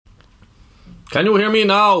Can you hear me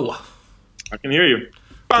now? I can hear you.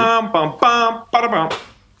 Bum, bum, bum, bum.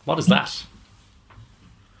 What is that?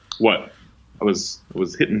 What? I was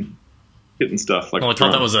hitting stuff like. Oh, I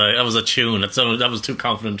thought that was a tune. That was too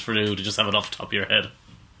confident for you to just have it off the top of your head.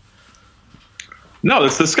 No,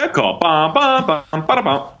 that's the Skype call. Bum, bum, bum, bum,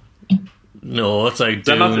 bum. No, it's like is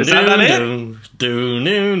that not it?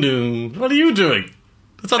 What are you doing?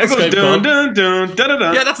 That's not the Skype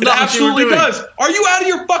call. Yeah, that's not what you were doing. It absolutely does. Are you out of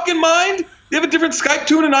your fucking mind? You have a different Skype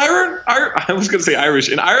tune in Ireland? I was going to say Irish.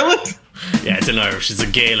 In Ireland? Yeah, it's in Irish. It's a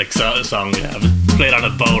Gaelic song we have. It's played on a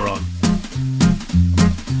bodhrán.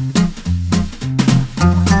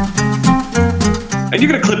 And you're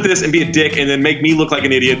going to clip this and be a dick and then make me look like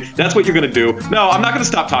an idiot. That's what you're going to do. No, I'm not going to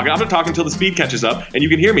stop talking. I'm going to talk until the speed catches up and you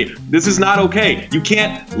can hear me. This is not okay. You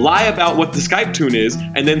can't lie about what the Skype tune is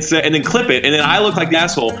and then clip it and then I look like the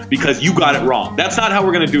asshole because you got it wrong. That's not how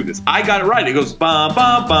we're going to do this. I got it right. It goes bum,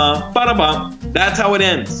 bum, bum, ba bum. That's how it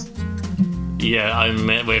ends. Yeah, I'm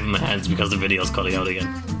waving my hands because the video's cutting out again.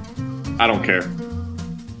 I don't care.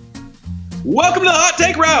 Welcome to the Hot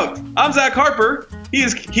Take Route. I'm Zach Harper. He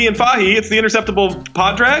is Cian Fahy. It's the Interceptable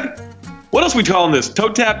Pod Drag. What else are we calling this? Toe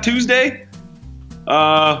Tap Tuesday?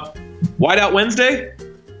 Whiteout Wednesday?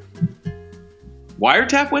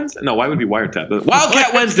 Wiretap Wednesday? No, why would it be Wiretap?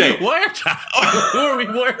 Wildcat Wednesday! Wiretap? Who are we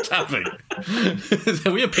wiretapping?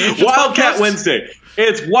 Are we a Patriots Wildcat podcast? Wednesday.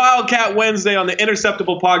 It's Wildcat Wednesday on the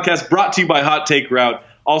Interceptable Podcast, brought to you by Hot Take Route,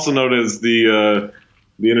 also known as the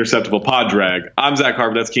Interceptable Pod Drag. I'm Zach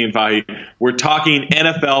Harper. That's Cian Fahy. We're talking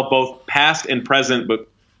NFL, both past and present, but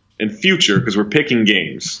and future, because we're picking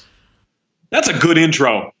games. That's a good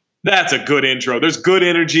intro. There's good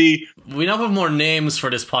energy. We now have more names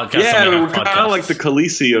for this podcast. Yeah, we're kind of like the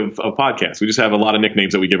Khaleesi of podcasts. We just have a lot of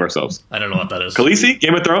nicknames that we give ourselves. I don't know what that is. Khaleesi?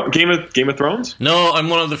 Game of Thrones? No, I'm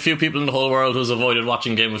one of the few people in the whole world who's avoided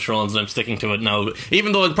watching Game of Thrones, and I'm sticking to it now.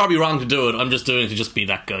 Even though it's probably wrong to do it, I'm just doing it to just be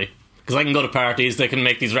that guy. Because I can go to parties, they can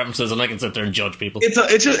make these references, and I can sit there and judge people.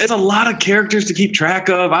 It's a lot of characters to keep track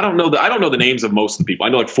of. I don't know the names of most of the people. I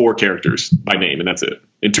know like 4 characters by name, and that's it.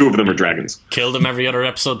 And 2 of them are dragons. Kill them every other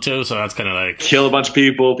episode too, so that's kind of like kill a bunch of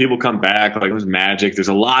people. People come back. Like there's magic. There's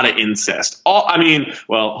a lot of incest.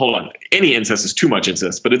 Hold on. Any incest is too much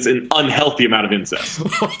incest, but it's an unhealthy amount of incest.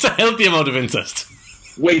 What's a healthy amount of incest?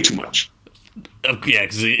 Way too much. Yeah,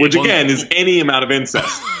 which again is any amount of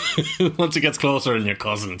incest. Once it gets closer than your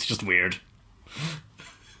cousin, it's just weird.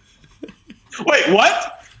 Wait,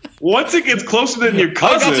 what? Once it gets closer than your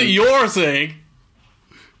cousin? That's what you're saying.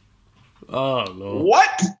 Oh, no.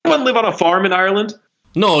 What? Anyone live on a farm in Ireland?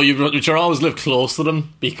 No, you should always live close to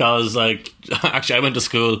them because, like, actually, I went to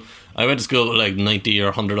school with like 90 or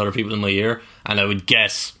 100 other people in my year, and I would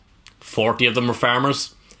guess 40 of them were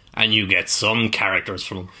farmers. And you get some characters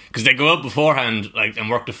from them. Because they go out beforehand and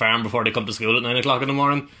work the farm before they come to school at 9 o'clock in the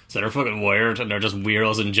morning. So they're fucking wired and they're just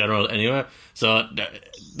weirdos in general anyway. So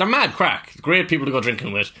they're mad crack. Great people to go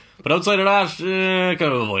drinking with. But outside of that,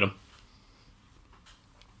 kind of avoid them.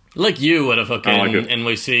 Like you at a fucking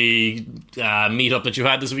NYC meetup that you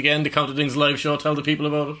had this weekend, the Counted Things live show. Tell the people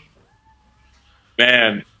about it.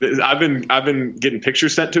 Man, I've been getting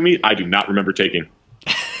pictures sent to me. I do not remember taking.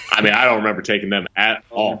 I don't remember taking them at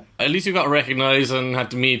all. At least you got recognised and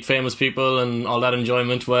had to meet famous people and all that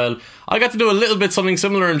enjoyment. Well, I got to do a little bit something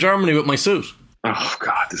similar in Germany with my suit. Oh,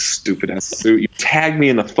 God, this stupid ass suit. You tagged me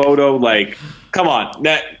in the photo. Like, come on.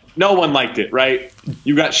 No one liked it, right?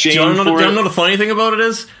 You got shamed for it. Do you know the funny thing about it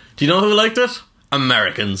is? Do you know who liked it?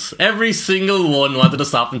 Americans. Every single one wanted to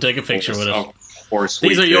stop and take a picture with it. Of course.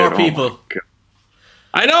 These are your people.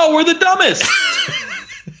 I know, we're the dumbest.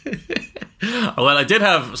 Well, I did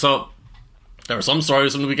have... So, there were some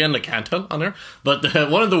stories from the weekend I can't tell on there. But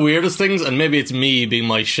one of the weirdest things, and maybe it's me being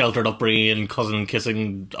my sheltered upbringing in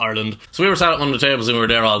cousin-kissing Ireland. So we were sat at one of the tables and we were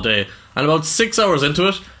there all day. And about 6 hours into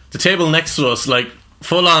it, the table next to us, like,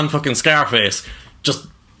 full-on fucking Scarface, just...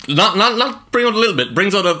 Not bring out a little bit,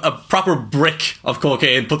 brings out a proper brick of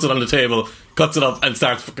cocaine, puts it on the table, cuts it up, and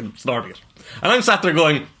starts fucking snorting it. And I'm sat there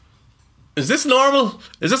going, is this normal?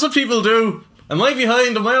 Is this what people do? Am I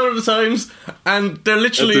behind? Am I out of the times? And they're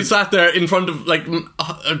literally sat there in front of like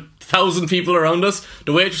 1,000 people around us.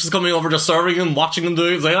 The waitress is coming over, just serving them, watching them do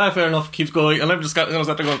it. It's like, fair enough, keeps going. And I'm just sat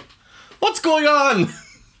there going, what's going on?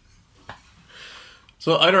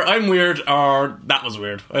 So either I'm weird or that was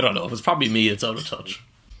weird. I don't know. It was probably me. It's out of touch.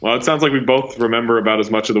 Well, it sounds like we both remember about as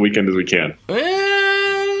much of the weekend as we can.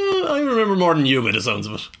 I remember more than you by the sounds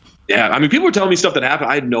of it. Yeah, people were telling me stuff that happened.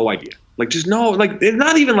 I had no idea. Like, just no, like, it's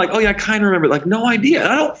not even like, oh yeah, I kind of remember. Like, no idea.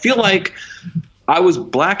 I don't feel like I was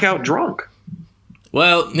blackout drunk.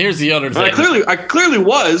 Well, here's the other thing. I clearly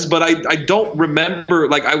was, but I don't remember.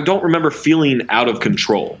 Like, I don't remember feeling out of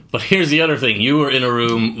control. But here's the other thing: you were in a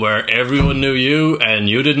room where everyone knew you, and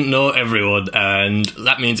you didn't know everyone, and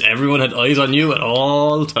that means everyone had eyes on you at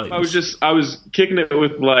all times. I was kicking it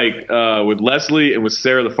with with Leslie and with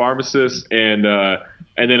Sarah, the pharmacist, and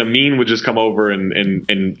then Amin would just come over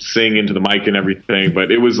and sing into the mic and everything. But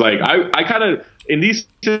it was like I kind of in these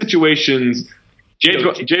situations,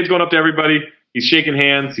 Jade's going up to everybody. He's shaking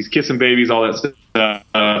hands, he's kissing babies, all that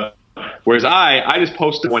stuff. Whereas I just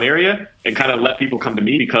post in one area and kind of let people come to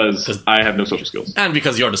me because I have no social skills. And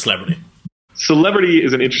because you're the celebrity. Celebrity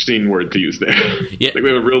is an interesting word to use there. Yeah. Like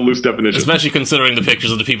we have a real loose definition. Especially considering the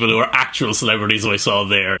pictures of the people who are actual celebrities I saw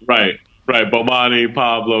there. Right. Bomani,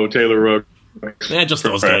 Pablo, Taylor Rook. Yeah, just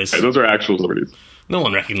those guys. Those are actual celebrities. No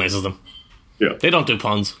one recognizes them. Yeah. They don't do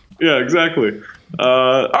puns. Yeah, exactly.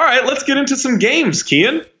 All right, let's get into some games,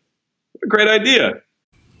 Cian. Great idea.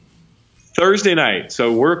 Thursday night,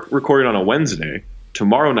 so we're recording on a Wednesday.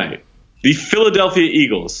 Tomorrow night, the Philadelphia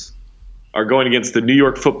Eagles are going against the New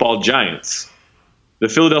York Football Giants. The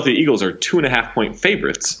Philadelphia Eagles are 2.5-point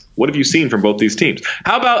favorites. What have you seen from both these teams?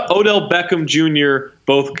 How about Odell Beckham Jr.,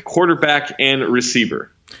 both quarterback and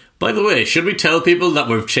receiver? By the way, should we tell people that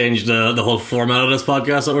we've changed the whole format of this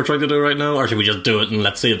podcast that we're trying to do right now, or should we just do it and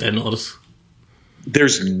let's see if they notice?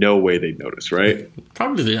 There's no way they'd notice, right?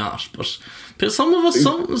 Probably not, but some of us,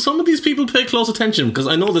 some of these people pay close attention because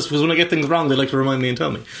I know this because when I get things wrong, they like to remind me and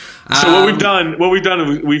tell me. So what we've done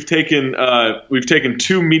is we've taken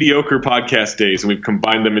two mediocre podcast days and we've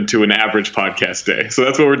combined them into an average podcast day. So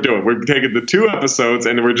that's what we're doing. We're taking the 2 episodes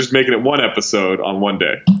and we're just making it 1 episode on one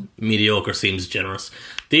day. Mediocre seems generous.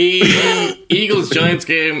 The Eagles-Giants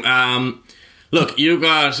game. Look, you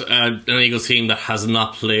got an Eagles team that has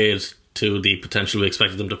not played to the potential we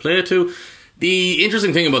expected them to play to. The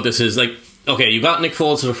interesting thing about this is, okay, you got Nick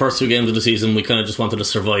Foles for the first 2 games of the season. We kind of just wanted to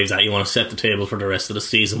survive that. You want to set the table for the rest of the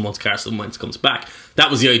season once Carson Wentz comes back.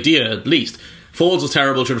 That was the idea, at least. Foles was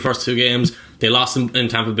terrible through the first 2 games. They lost in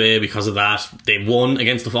Tampa Bay because of that. They won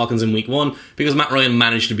against the Falcons in week 1 because Matt Ryan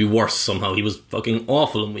managed to be worse somehow. He was fucking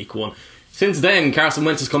awful in week 1. Since then, Carson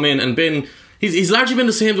Wentz has come in and he's largely been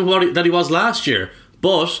the same that he was last year.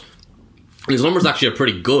 But his numbers actually are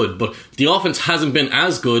pretty good, but the offense hasn't been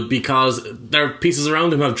as good because their pieces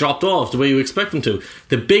around him have dropped off the way you expect them to.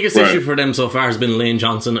 The biggest issue for them so far has been Lane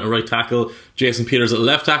Johnson at right tackle, Jason Peters at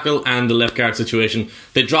left tackle, and the left guard situation.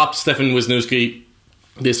 They dropped Stefan Wisniewski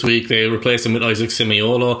this week. They replaced him with Isaac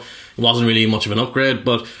Simeolo. It wasn't really much of an upgrade,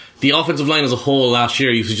 but the offensive line as a whole last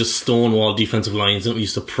year used to just stonewall defensive lines, and it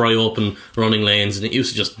used to pry open running lanes, and it used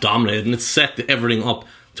to just dominate, and it set everything up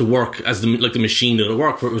to work as the machine that it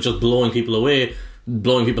worked, where it was just blowing people away,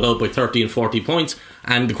 blowing people out by 30 and 40 points,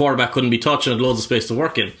 and the quarterback couldn't be touched and had loads of space to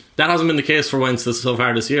work in. That hasn't been the case for Wentz so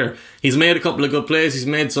far this year. He's made a couple of good plays. He's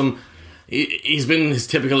been his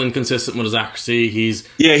typical inconsistent with his accuracy. He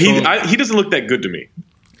doesn't look that good to me.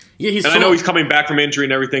 Yeah, I know he's coming back from injury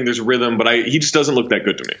and everything. There's rhythm, but he just doesn't look that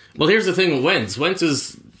good to me. Well, here's the thing with Wentz. Wentz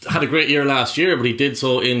has had a great year last year, but he did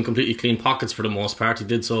so in completely clean pockets for the most part. He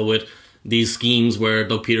did so with these schemes where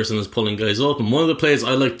Doug Peterson is pulling guys up. And one of the plays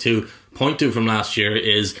I like to point to from last year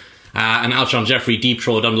is an Alshon Jeffrey deep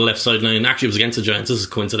throw down the left sideline. Actually, it was against the Giants. This is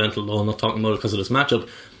coincidental, though. I'm not talking about it because of this matchup.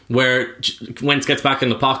 Where Wentz gets back in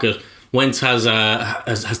the pocket. Wentz has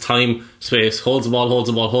time, space, holds the ball. He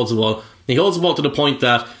holds the ball to the point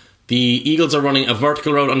that the Eagles are running a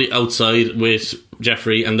vertical route on the outside with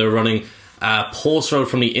Jeffrey, and they're running a post route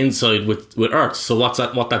from the inside with Ertz. So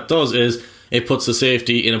what that does is it puts the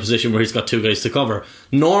safety in a position where he's got 2 guys to cover.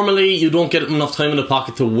 Normally, you don't get enough time in the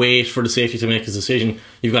pocket to wait for the safety to make his decision.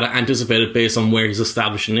 You've got to anticipate it based on where he's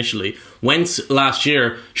established initially. Wentz last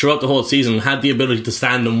year, throughout the whole season, had the ability to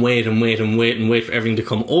stand and wait for everything to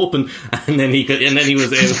come open, and then he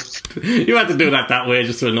was able. You had to do that way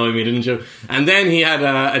just to annoy me, didn't you? And then he had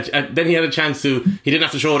a chance to. He didn't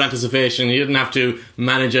have to show anticipation. He didn't have to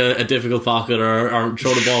manage a difficult pocket or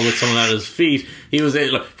throw the ball with someone at his feet. He was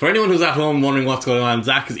for anyone who's at home wondering what's going on.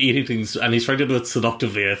 Zach is eating things, and he's trying to do it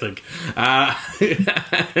seductively, I think.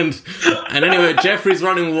 And anyway, Jeffrey's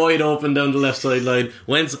running wide open down the left sideline.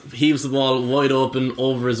 Wentz heaves the ball wide open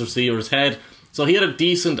over his receiver's head. So he had a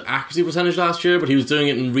decent accuracy percentage last year, but he was doing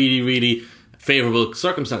it in really, really favourable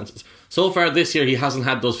circumstances. So far this year, he hasn't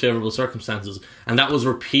had those favourable circumstances, and that was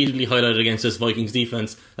repeatedly highlighted against this Vikings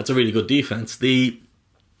defence. That's a really good defence. The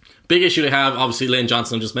big issue they have, obviously, Lane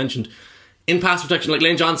Johnson, I just mentioned. In pass protection,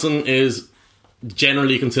 Lane Johnson is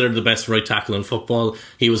generally considered the best right tackle in football.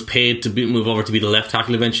 He was paid to move over to be the left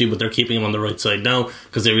tackle eventually, but they're keeping him on the right side now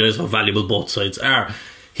because they realise how valuable both sides are.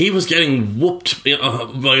 he was getting whooped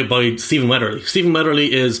by Stephen Weatherly. Stephen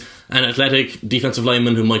Weatherly is an athletic defensive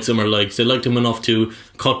lineman who Mike Zimmer likes. They liked him enough to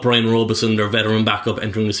cut Brian Robeson, their veteran backup,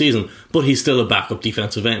 entering the season. But he's still a backup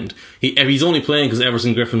defensive end. He's only playing because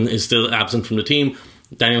Everson Griffin is still absent from the team.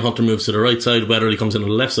 Daniel Hunter moves to the right side, Weatherly comes in on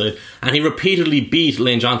the left side, and he repeatedly beat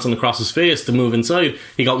Lane Johnson across his face to move inside.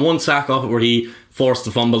 He got one sack off it where he forced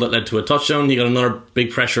the fumble that led to a touchdown. He got another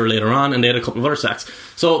big pressure later on, and they had a couple of other sacks.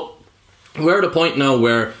 So we're at a point now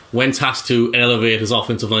where Wentz has to elevate his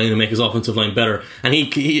offensive line and make his offensive line better. And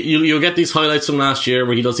you'll get these highlights from last year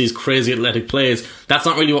where he does these crazy athletic plays. That's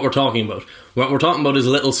not really what we're talking about. What we're talking about is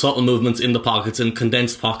little subtle movements in the pockets, in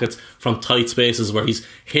condensed pockets from tight spaces where he's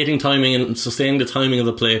hitting timing and sustaining the timing of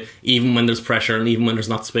the play even when there's pressure and even when there's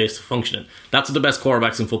not space to function in. That's what the best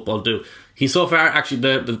quarterbacks in football do. He's so far, actually,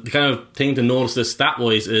 the kind of thing to notice this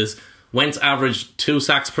stat-wise is Wentz averaged 2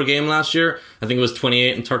 sacks per game last year. I think it was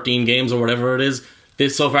 28 in 13 games or whatever it is.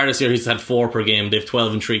 So far this year, he's had 4 per game. They have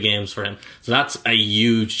 12 in 3 games for him. So that's a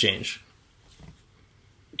huge change.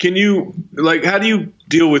 Can you, how do you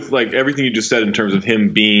deal with, everything you just said in terms of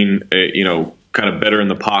him being, kind of better in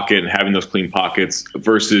the pocket and having those clean pockets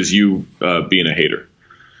versus you being a hater?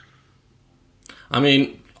 I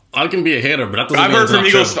mean, I can be a hater, but that doesn't I've mean heard it's from not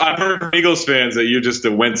Eagles. true. I've heard from Eagles fans that you're just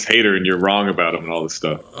a Wentz hater and you're wrong about him and all this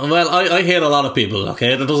stuff. Well, I hate a lot of people.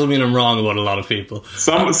 Okay, that doesn't mean I'm wrong about a lot of people.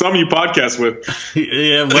 Some you podcast with.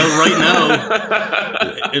 Yeah, well, right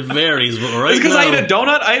now it varies, but right it's because now I ate a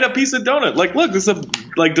donut. I ate a piece of donut. Look, this is a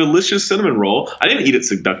delicious cinnamon roll. I didn't eat it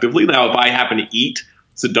seductively. Now, if I happen to eat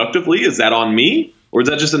seductively, is that on me? Or is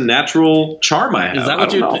that just a natural charm I have? Is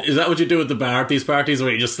that what you do at the bar at these parties,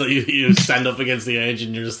 where you stand up against the edge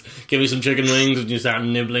and you just give me some chicken wings and you start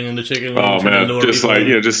nibbling on the chicken wings? Oh man,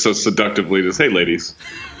 just so seductively, just hey ladies,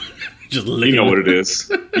 just you know what it is.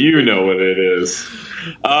 You know what it is.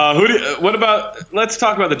 What about? Let's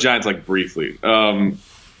talk about the Giants briefly.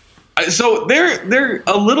 So they're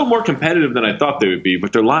a little more competitive than I thought they would be,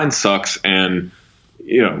 but their line sucks, and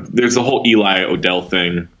there's the whole Eli Odell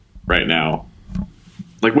thing right now.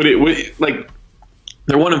 They're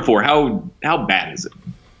 1-4. How bad is it?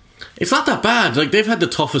 It's not that bad. They've had the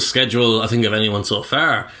toughest schedule I think of anyone so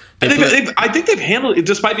far. I think they've handled it,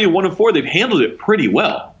 despite being 1-4. They've handled it pretty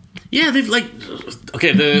well. Yeah, they've I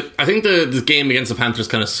think the game against the Panthers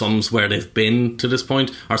kind of sums where they've been to this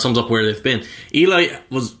point, or sums up where they've been. Eli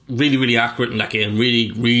was really, really accurate in that game.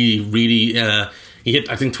 Really, really, really. He hit,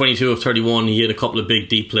 I think, 22 of 31. He hit a couple of big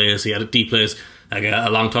deep plays. He had deep plays. A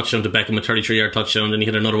long touchdown to Beckham, a 33-yard touchdown, then he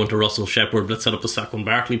hit another one to Russell Shepard that set up the Saquon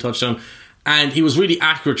Barkley touchdown. And he was really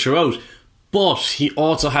accurate throughout, but he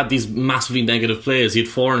also had these massively negative plays. He had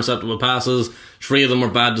 4 interceptable passes, 3 of them were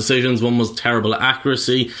bad decisions, 1 was terrible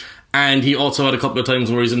accuracy, and he also had a couple of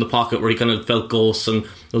times where he's in the pocket where he kind of felt ghosts and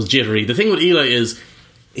was jittery. The thing with Eli is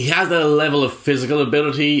he has a level of physical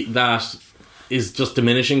ability that is just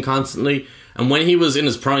diminishing constantly. And when he was in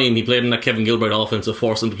his prime, he played in that Kevin Gilbride offense that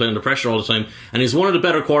forced him to play under pressure all the time. And he's one of the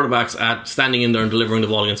better quarterbacks at standing in there and delivering the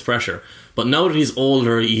ball against pressure. But now that he's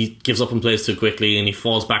older, he gives up on plays too quickly and he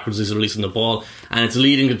falls backwards as he's releasing the ball. And it's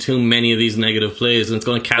leading to too many of these negative plays, and it's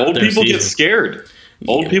going to cap Old their people season. Get scared.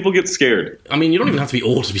 Old people get scared. I mean, you don't even have to be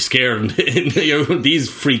old to be scared. These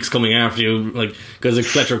freaks coming after you, because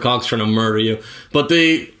Fletcher Cox trying to murder you. But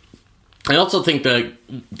I also think that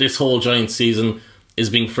this whole Giants season is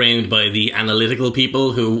being framed by the analytical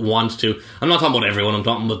people who want to... I'm not talking about everyone, I'm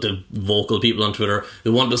talking about the vocal people on Twitter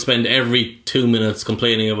who want to spend every 2 minutes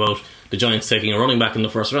complaining about the Giants taking a running back in the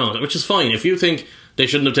first round, which is fine. If you think they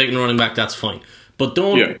shouldn't have taken a running back, that's fine. But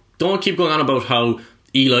don't keep going on about how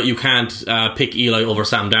you can't pick Eli over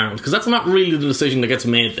Sam Darnold, because that's not really the decision that gets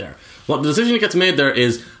made there. What the decision that gets made there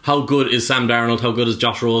is how good is Sam Darnold, how good is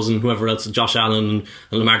Josh Rosen, whoever else, Josh Allen, and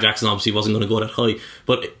Lamar Jackson obviously wasn't going to go that high.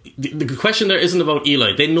 But the question there isn't about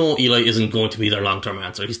Eli. They know Eli isn't going to be their long-term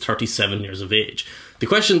answer. He's 37 years of age. The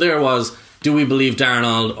question there was, do we believe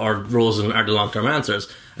Darnold or Rosen are the long-term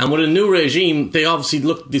answers? And with a new regime, they obviously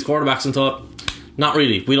looked at these quarterbacks and thought, not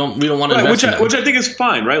really. We don't want to invest in them. Which I think is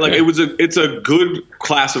fine, right? It's a good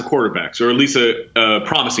class of quarterbacks, or at least a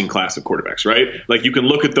promising class of quarterbacks, right? You can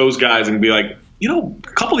look at those guys and be like, a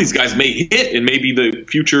couple of these guys may hit and may be the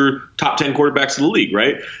future top 10 quarterbacks in the league,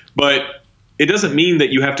 right? But it doesn't mean that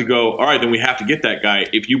you have to go, all right, then we have to get that guy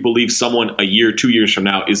if you believe someone a year, 2 years from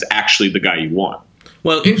now is actually the guy you want.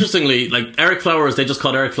 Well, interestingly, Eric Flowers, they just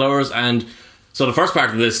caught Eric Flowers, and so the first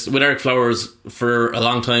part of this, with Eric Flowers, for a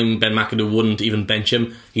long time, Ben McAdoo wouldn't even bench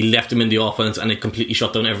him. He left him in the offense, and it completely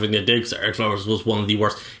shut down everything they did. So Eric Flowers was one of the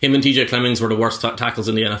worst. Him and TJ Clemmings were the worst tackles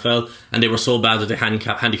in the NFL, and they were so bad that they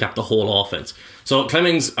handicapped the whole offense. So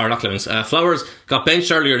Flowers got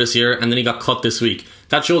benched earlier this year, and then he got cut this week.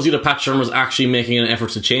 That shows you that Pat Shermer's actually making an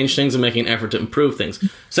effort to change things and making an effort to improve things.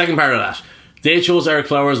 Second part of that, they chose Eric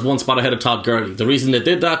Flowers one spot ahead of Todd Gurley. The reason they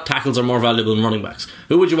did that, tackles are more valuable than running backs.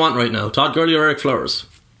 Who would you want right now, Todd Gurley or Eric Flowers?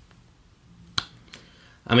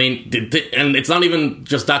 I mean, and it's not even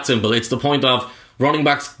just that simple. It's the point of running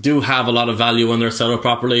backs do have a lot of value when they're set up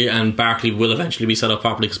properly, and Barkley will eventually be set up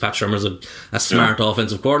properly because Pat Shermer's a smart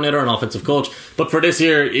offensive coordinator and offensive coach. But for this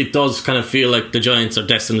year, it does kind of feel like the Giants are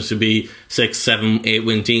destined to be 6, 7, 8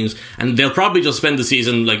 win teams, and they'll probably just spend the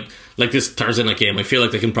season like this Thursday night game. I feel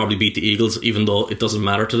like they can probably beat the Eagles, even though it doesn't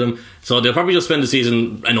matter to them. So they'll probably just spend the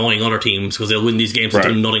season annoying other teams because they'll win these games and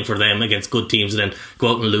do nothing for them against good teams, and then go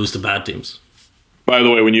out and lose to bad teams. By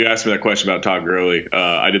the way, when you asked me that question about Todd Gurley,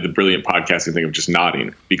 I did the brilliant podcasting thing of just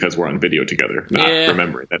nodding because we're on video together, not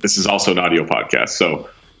remembering that this is also an audio podcast. So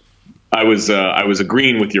I was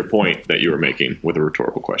agreeing with your point that you were making with a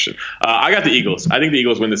rhetorical question. I got the Eagles. I think the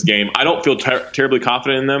Eagles win this game. I don't feel terribly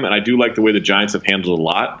confident in them, and I do like the way the Giants have handled a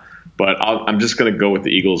lot. But I'm just going to go with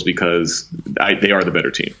the Eagles because they are the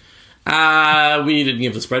better team. We didn't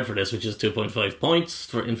give the spread for this, which is 2.5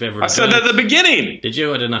 points in favor of I said that at the beginning. Did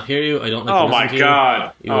you? I did not hear you. I don't like Oh my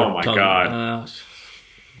god. Oh my god.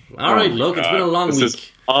 All right, look, it's been a long week. This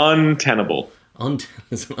is untenable.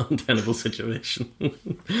 It's an untenable situation.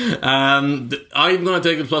 I'm going to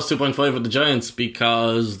take the plus 2.5 with the Giants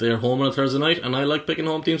because they're home on a Thursday night, and I like picking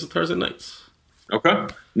home teams on Thursday nights. Okay.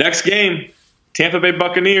 Next game, Tampa Bay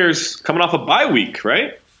Buccaneers coming off a bye week,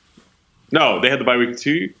 right? No, they had the bye week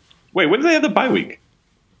too. Wait, when did they have the bye week?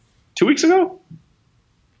 2 weeks ago?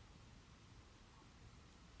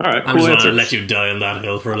 All right, I'm just going to let you die on that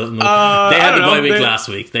hill for a little bit. They had the bye week last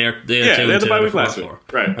week. They had the bye week last week.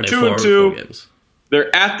 Right, 2-2.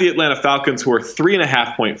 They're at the Atlanta Falcons, who are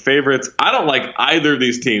 3.5-point favorites. I don't like either of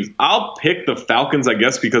these teams. I'll pick the Falcons, I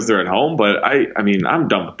guess, because they're at home. But I mean, I'm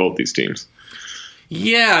done with both these teams.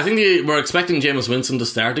 Yeah, I think we're expecting Jameis Winston to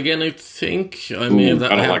start again, I think. I don't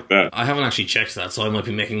like that. I haven't actually checked that, so I might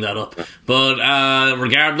be making that up. But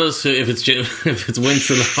regardless, if it's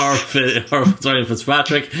Winston or if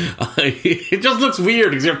Fitzpatrick, it just looks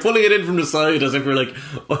weird because you're pulling it in from the side as if you're like,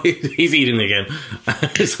 oh, he's eating again.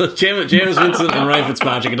 So Jameis Winston and Ryan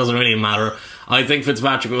Fitzpatrick, it doesn't really matter. I think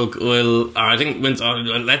Fitzpatrick will or I think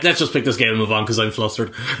Winston, let's just pick this game and move on because I'm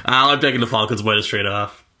flustered. I'm taking the Falcons by the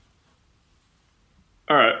 3.5.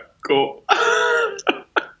 All right, cool.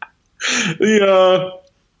 The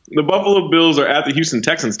Buffalo Bills are at the Houston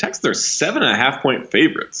Texans. Texans are 7.5-point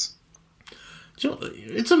favorites.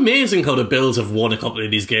 It's amazing how the Bills have won a couple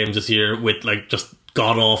of these games this year with like just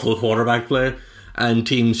god awful quarterback play and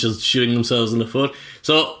teams just shooting themselves in the foot.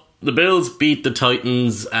 So the Bills beat the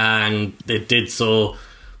Titans, and they did so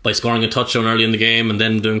by scoring a touchdown early in the game and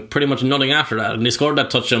then doing pretty much nothing after that. And they scored that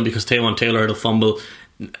touchdown because Taywan Taylor had a fumble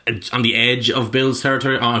on the edge of Bills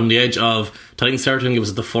territory, on the edge of Titans territory. It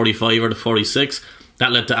was at the 45 or the 46.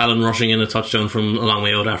 That led to Allen rushing in a touchdown from a long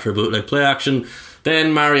way out after a bootleg play action.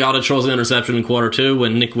 Then Mariota throws an interception in quarter 2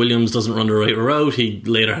 when Nick Williams doesn't run the right route. He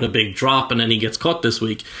later had a big drop, and then he gets cut this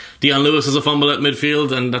week. Deion Lewis has a fumble at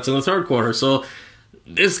midfield, and that's in the third quarter. So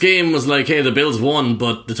this game was like, hey, the Bills won,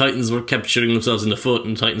 but the Titans kept shooting themselves in the foot,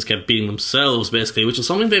 and the Titans kept beating themselves, basically, which is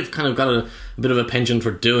something they've kind of got a bit of a penchant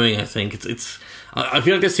for doing, I think. I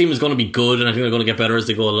feel like this team is going to be good, and I think they're going to get better as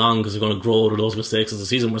they go along because they're going to grow out of those mistakes as the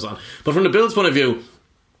season goes on. But from the Bills' point of view,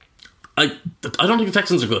 I don't think the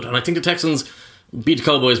Texans are good, and I think the Texans beat the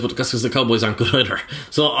Cowboys, but that's because the Cowboys aren't good either.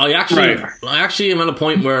 So I actually am at a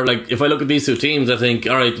point where, like, if I look at these two teams, I think,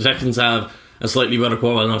 all right, the Texans have a slightly better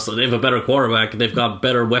quarterback. So they have a better quarterback. They've got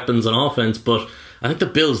better weapons on offense, but I think the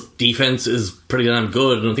Bills' defense is pretty damn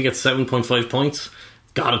good, and I think it's 7.5 points.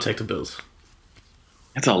 Gotta take the Bills.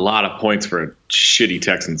 That's a lot of points for a shitty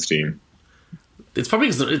Texans team. It's probably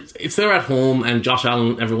because it's there at home, and Josh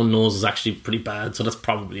Allen, everyone knows, is actually pretty bad, so that's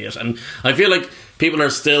probably it. And I feel like people are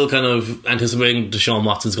still kind of anticipating Deshaun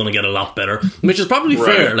Watson's going to get a lot better, which is probably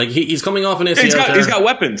fair. Like he's coming off an ACL. He's got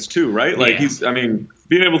weapons too, right? Like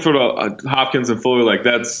being able to throw to Hopkins and Fuller, like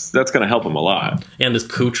that's going to help him a lot. Yeah, and this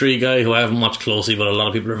Kutry guy, who I haven't watched closely, but a lot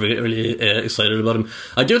of people are really excited about him.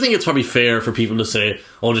 I do think it's probably fair for people to say,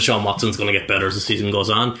 oh, Deshaun Watson's going to get better as the season goes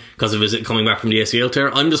on because of his coming back from the ACL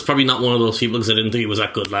tear. I'm just probably not one of those people because I didn't think he was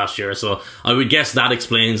that good last year, so I would guess that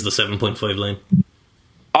explains the 7.5 line.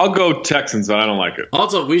 I'll go Texans, but I don't like it.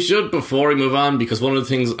 Also, we should, before we move on, because one of the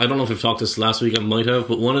things, I don't know if we've talked this last week, I might have,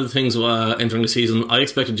 but one of the things entering the season, I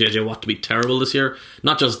expected JJ Watt to be terrible this year.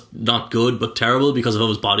 Not just not good, but terrible because of how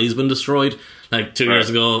his body's been destroyed. Like 2 years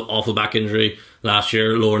ago, awful back injury. Last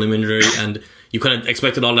year, lower limb injury. And you kind of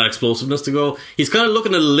expected all that explosiveness to go. He's kind of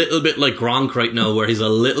looking a little bit like Gronk right now, where he's a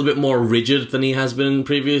little bit more rigid than he has been in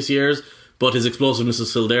previous years. but his explosiveness is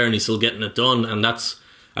still there and he's still getting it done, and that's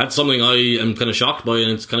something I am kind of shocked by,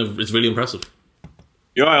 and it's really impressive.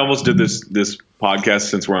 You know, I almost did this podcast,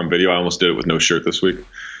 since we're on video, I almost did it with no shirt this week.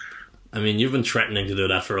 I mean, you've been threatening to do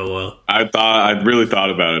that for a while. I really thought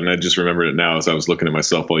about it, and I just remembered it now as I was looking at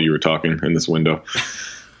myself while you were talking in this window.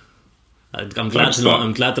 I'm glad to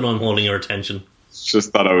know I'm holding your attention.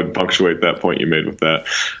 Just thought I would punctuate that point you made with that.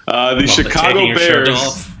 The Chicago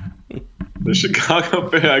Bears. The Chicago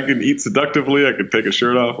Bears. I can eat seductively. I can take a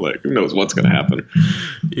shirt off. Like, who knows what's going to happen?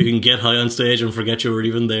 You can get high on stage and forget you were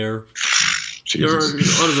even there. Jesus.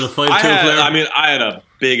 What is it, a 5-2 player? I had a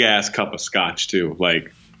big ass cup of scotch too.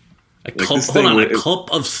 Like a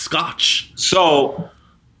cup of scotch. So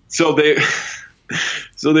they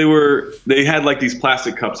had like these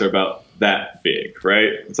plastic cups that are about that big, right?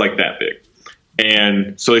 It's like that big.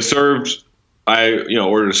 And so they served, I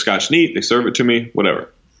ordered a scotch neat. They serve it to me, whatever.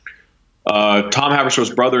 Tom Habershaw's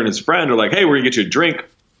brother and his friend are like, hey, we're going to get you a drink.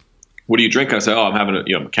 What do you drink? And I say, I'm having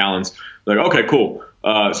a Macallan's. They're like, okay, cool.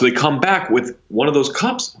 So they come back with one of those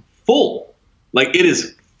cups full. Like, it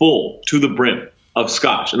is full to the brim of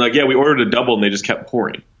scotch. And like, yeah, we ordered a double and they just kept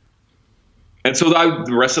pouring. And so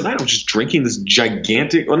the rest of the night, I was just drinking this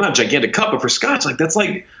gigantic, well, not gigantic cup, but for scotch, like it's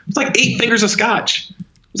like 8 fingers of scotch.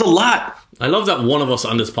 It's a lot. I love that one of us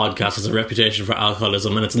on this podcast has a reputation for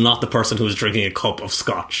alcoholism, and it's not the person who's drinking a cup of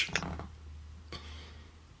scotch.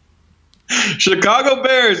 Chicago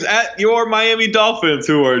Bears at your Miami Dolphins,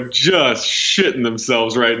 who are just shitting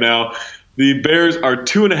themselves right now. The Bears are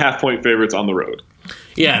 2.5-point favorites on the road.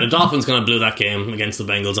 Yeah, the Dolphins kind of blew that game against the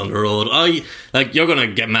Bengals on the road. You're going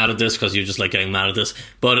to get mad at this because you just like getting mad at this.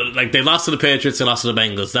 But like, they lost to the Patriots, they lost to the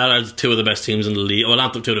Bengals. That are two of the best teams in the league. Well,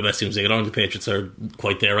 not the two of the best teams in the league. I don't think the Patriots are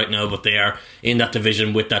quite there right now, but they are in that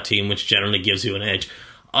division with that team, which generally gives you an edge.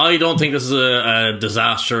 I don't think this is a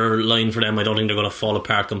disaster line for them. I don't think they're going to fall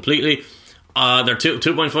apart completely. They're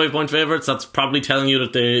 2.5-point favorites. That's probably telling you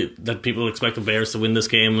that people expect the Bears to win this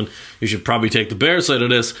game, and you should probably take the Bears side of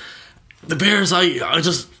this. The Bears, I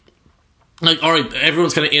just like, all right,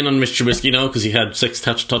 everyone's kind of in on Mitch Trubisky now because he had 6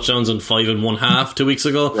 touchdowns and 5 in 1/2 2 weeks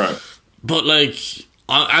ago. Right. But like,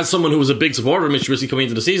 as someone who was a big supporter of Mitch Trubisky coming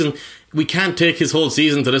into the season, we can't take his whole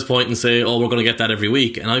season to this point and say, we're going to get that every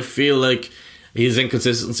week. And I feel like his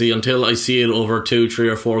inconsistency, until I see it over 2, 3,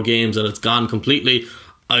 or 4 games and it's gone completely,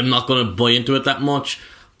 I'm not going to buy into it that much.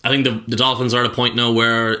 I think the Dolphins are at a point now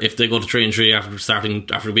where if they go to 3-3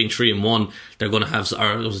 after being 3-1, they're going to have,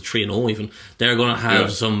 or it was 3-0 even, they're going to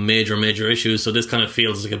have some major issues. So this kind of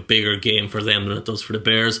feels like a bigger game for them than it does for the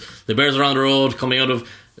Bears. The Bears are on the road coming out of,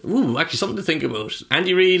 actually something to think about.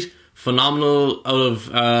 Andy Reid, phenomenal out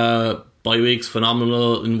of bye weeks,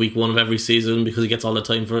 phenomenal in week 1 of every season because he gets all the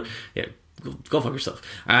time for, go fuck yourself.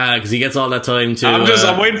 Because he gets all that time to.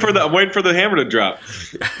 I'm waiting for the hammer to drop.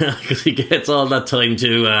 Because he gets all that time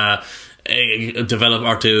to develop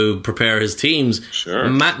or to prepare his teams. Sure.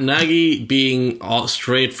 Matt Nagy being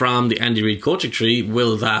straight from the Andy Reid coaching tree,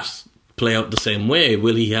 will that play out the same way?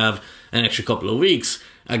 Will he have an extra couple of weeks?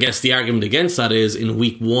 I guess the argument against that is in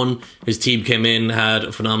week 1, his team came in, had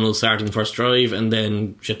a phenomenal starting first drive, and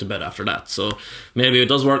then shit the bed after that. So maybe it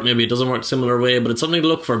does work, maybe it doesn't work a similar way, but it's something to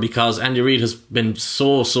look for because Andy Reid has been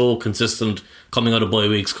so consistent coming out of bye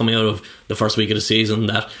weeks, coming out of the first week of the season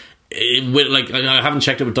that I haven't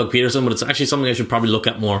checked it with Doug Peterson, but it's actually something I should probably look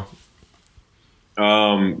at more.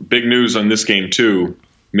 Big news on this game too.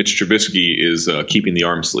 Mitch Trubisky is keeping the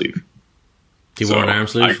arm sleeve. He wore an arm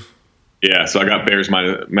sleeve? So I got Bears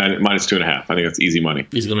minus 2.5. I think that's easy money.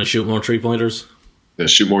 He's going to shoot more 3-pointers.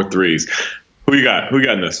 Shoot more threes. Who you got? Who you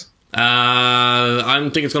got in this? I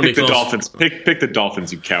think it's going to be close. The Dolphins. Pick the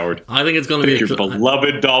Dolphins, you coward. I think it's going to be your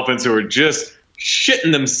beloved Dolphins, who are just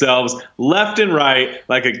shitting themselves left and right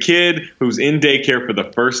like a kid who's in daycare for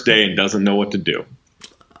the first day and doesn't know what to do.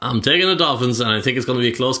 I'm taking the Dolphins, and I think it's going to be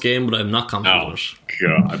a close game, but I'm not confident.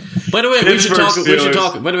 Oh God! By the way,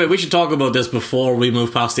 we should talk about this before we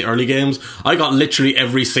move past the early games. I got literally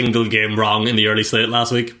every single game wrong in the early slate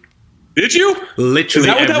last week. Did you? Literally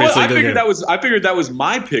every single game. I figured that was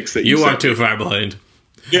my picks that you weren't too far behind.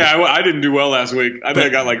 Yeah, I didn't do well last week. I think I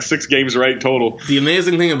got like 6 games right total. The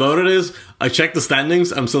amazing thing about it is, I checked the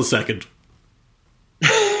standings. I'm still second.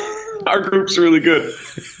 Our group's really good.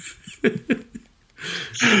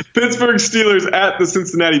 Pittsburgh Steelers at the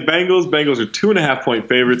Cincinnati Bengals. Bengals are 2.5-point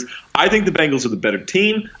favorites. I think the Bengals are the better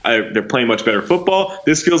team. They're playing much better football.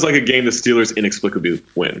 This feels like a game the Steelers inexplicably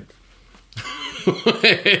win.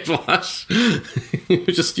 Wait, what?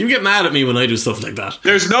 You get mad at me when I do stuff like that.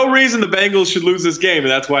 There's no reason the Bengals should lose this game,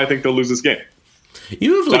 and that's why I think they'll lose this game.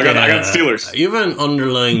 You have I got Steelers. You have an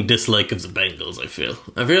underlying dislike of the Bengals. I feel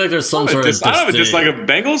like there's some sort of. I don't have a dislike of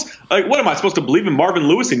Bengals. Like, what am I supposed to believe in Marvin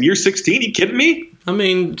Lewis in year 16? You kidding me? I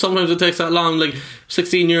mean, sometimes it takes that long. Like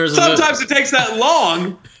 16 years. Sometimes it takes that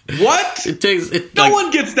long. What? It takes. No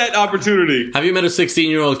one gets that opportunity. Have you met a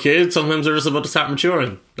 16-year-old kid? Sometimes they're just about to start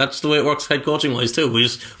maturing. That's the way it works, head coaching wise too.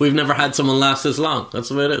 We've never had someone last this long. That's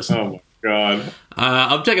the way it is. Oh my God.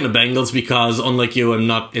 I'm taking the Bengals because, unlike you, I'm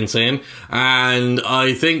not insane, and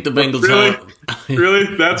I think the Bengals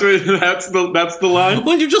Really? That's the line?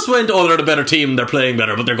 Well, you just went, they're the better team, they're playing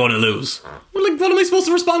better, but they're going to lose. Well, like, what am I supposed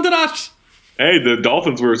to respond to that? Hey, the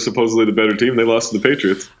Dolphins were supposedly the better team. They lost to the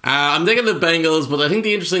Patriots. I'm taking the Bengals, but I think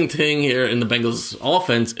the interesting thing here in the Bengals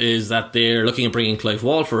offense is that they're looking at bringing Clive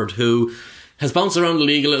Walford, who has bounced around the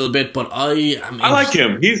league a little bit, but I like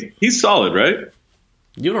him. He's solid, right?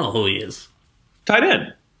 You don't know who he is. Tight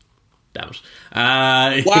end. Damn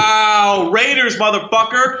it. Wow, Raiders,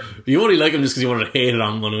 motherfucker. You only like him just because you wanted to hate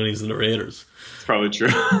on him when he's in the Raiders. It's probably true.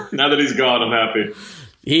 Now that he's gone, I'm happy.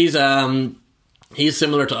 He's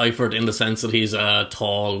similar to Eifert in the sense that he's a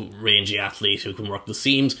tall, rangy athlete who can work the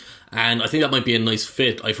seams, and I think that might be a nice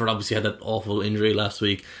fit. Eifert obviously had that awful injury last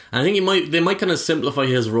week, and I think they might kind of simplify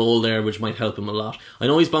his role there, which might help him a lot. I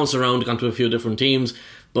know he's bounced around, gone to a few different teams,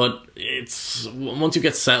 but it's once you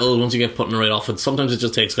get settled, once you get put in the right offense, sometimes it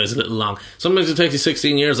just takes guys a little long. Sometimes it takes you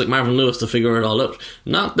 16 years, like Marvin Lewis, to figure it all out.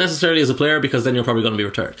 Not necessarily as a player, because then you're probably going to be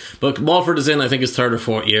retired. But Walford is in, I think, his third or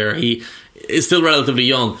fourth year. He is still relatively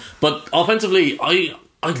young, but offensively, I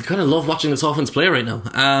kind of love watching this offense play right now.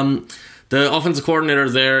 The offensive coordinator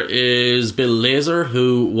there is Bill Lazor,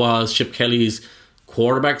 who was Chip Kelly's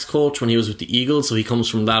quarterbacks coach when he was with the Eagles, so he comes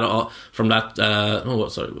from that.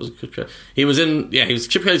 He was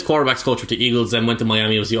Chip Kelly's quarterbacks coach with the Eagles, then went to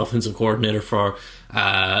Miami, was the offensive coordinator for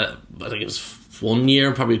I think it was 1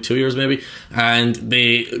 year, probably 2 years maybe, and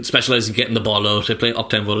they specialise in getting the ball out. They play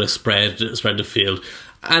up-tempo, they spread the field,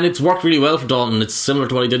 and it's worked really well for Dalton. It's similar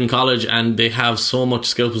to what he did in college, and they have so much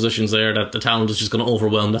skill positions there that the talent is just going to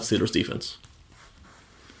overwhelm that Steelers defense.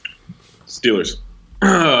 Steelers.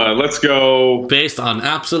 Let's go. Based on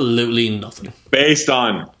absolutely nothing. Based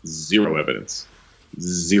on zero evidence.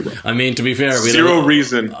 Zero. I mean, to be fair,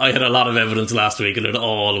 reason. I had a lot of evidence last week, and it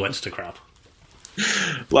all went to crap.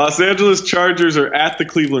 Los Angeles Chargers are at the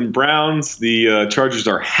Cleveland Browns. The Chargers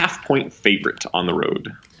are half-point favorite on the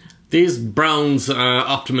road. These Browns'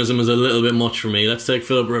 optimism is a little bit much for me. Let's take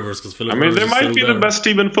Phillip Rivers, because Phillip Rivers they might be the best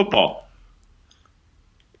team in football.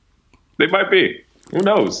 They might be. Who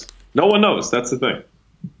knows? No one knows. That's the thing.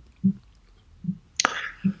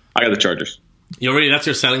 I got the Chargers. That's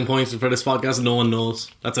your selling point for this podcast? No one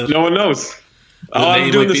knows. That's it. No one knows.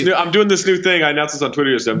 I'm doing this new thing. I announced this on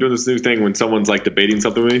Twitter yesterday. I'm doing this new thing when someone's like debating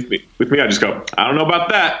something with me. I just go, I don't know about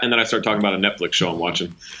that, and then I start talking about a Netflix show I'm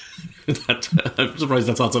watching. I'm surprised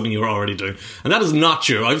that's not something you were already doing. And that is not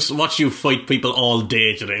true. I've watched you fight people all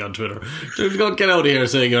day today on Twitter. Don't get out of here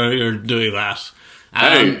saying you're doing that.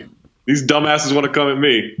 Hey, these dumbasses want to come at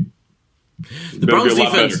me. The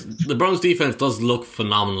Browns defense does look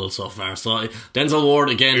phenomenal so far. So Denzel Ward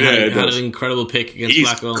again had an incredible pick against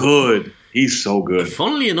Flacco. He's good. He's so good.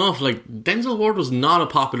 Funnily enough, Denzel Ward was not a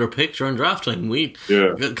popular pick during draft time.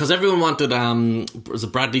 Because everyone wanted was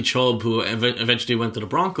it Bradley Chubb, who eventually went to the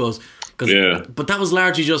Broncos. But that was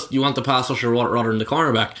largely just you want the pass rusher rather than the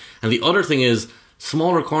cornerback. And the other thing is,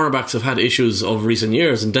 smaller cornerbacks have had issues over recent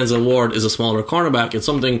years, and Denzel Ward is a smaller cornerback. It's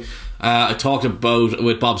something I talked about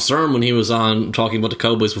with Bob Sturm when he was on talking about the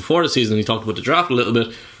Cowboys before the season. He talked about the draft a little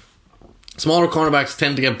bit. Smaller cornerbacks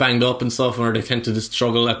tend to get banged up and stuff, or they tend to just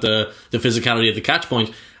struggle at the physicality of the catch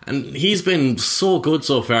point. And he's been so good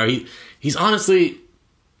so far. He's honestly,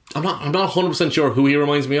 I'm not 100% sure who he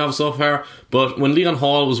reminds me of so far, but when Leon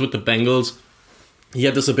Hall was with the Bengals, he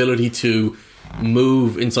had this ability to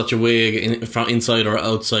move in such a way from inside or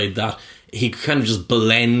outside that he could kind of just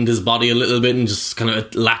blend his body a little bit and just kind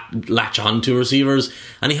of latch on to receivers.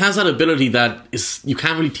 And he has that ability that you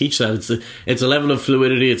can't really teach that. It's a level of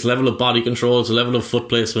fluidity, it's a level of body control, it's a level of foot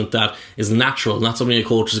placement that is natural. Not something a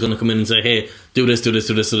coach is going to come in and say, hey, do this, do this,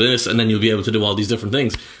 do this, do this, and then you'll be able to do all these different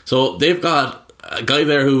things. So they've got a guy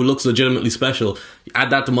there who looks legitimately special. Add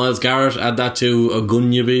that to Myles Garrett, add that to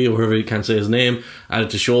Ogunjobi, or whoever you can't say his name, add it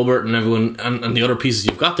to Schobert and everyone, and the other pieces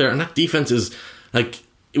you've got there, and that defense is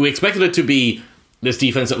we expected it to be this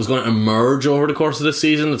defense that was going to emerge over the course of this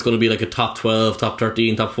season. It's going to be like a top 12, top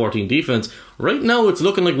 13, top 14 defense. Right now it's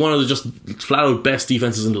looking like one of the just flat out best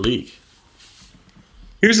defenses in the league.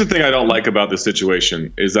 Here's the thing I don't like about this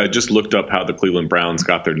situation is I just looked up how the Cleveland Browns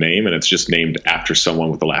got their name, and it's just named after someone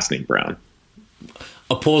with the last name Brown.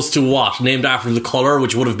 Opposed to what? Named after the colour,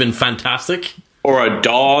 which would have been fantastic? or a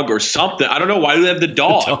dog or something. I don't know. Why do they have the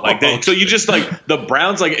dog? So you just like the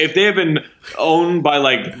Browns, like if they had been owned by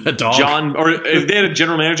like a dog. John, or if they had a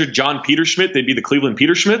general manager, John Peter Schmidt, they'd be the Cleveland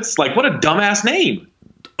Peter Schmidts. Like what a dumbass name.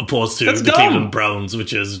 Opposed to That's the dumb. Cleveland Browns,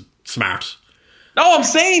 which is smart. No, I'm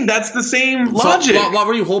saying that's the same logic. So what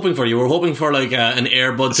were you hoping for? You were hoping for like an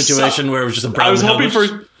Air Bud situation where it was just a brown I was hoping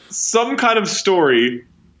helmet? for some kind of story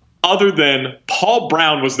other than Paul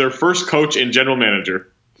Brown was their first coach and general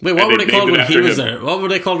manager. Wait, what were they called when he was him. there? What were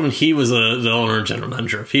they called when he was the owner and general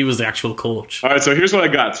manager? If he was the actual coach. All right, so here's what I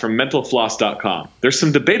got. It's from mentalfloss.com. There's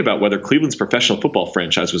some debate about whether Cleveland's professional football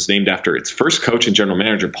franchise was named after its first coach and general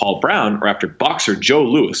manager, Paul Brown, or after boxer Joe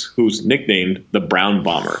Louis, who's nicknamed the Brown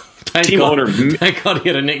Bomber. Thank God he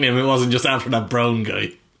had a nickname. It wasn't just after that brown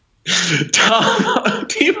guy.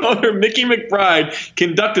 Team owner Mickey McBride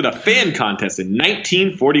conducted a fan contest in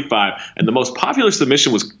 1945, and the most popular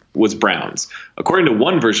submission was Browns. According to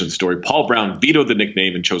one version of the story, Paul Brown vetoed the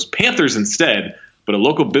nickname and chose Panthers instead, but a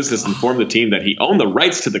local business informed the team that he owned the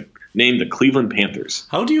rights to the name the Cleveland Panthers.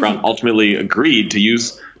 Brown ultimately agreed to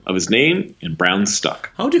use of his name, and Brown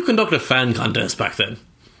stuck. How do you conduct a fan contest back then?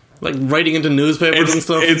 Like writing into newspapers and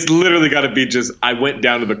stuff? It's literally got to be just, I went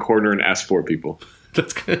down to the corner and asked 4 people.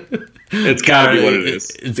 That's good. It's got to be what it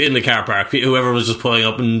is. It's in the car park. Whoever was just pulling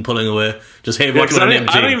up and pulling away. Just, hey, what's the name?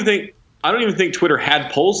 I don't even think Twitter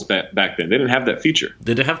had polls back then. They didn't have that feature.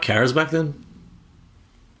 Did they have cars back then?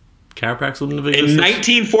 Car parks wouldn't have existed? In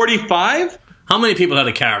 1945? How many people had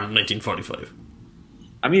a car in 1945?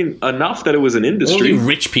 I mean, enough that it was an industry. Only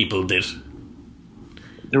rich people did.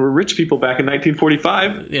 There were rich people back in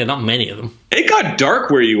 1945. Yeah, not many of them. It got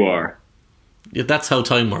dark where you are. Yeah, that's how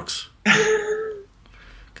time works.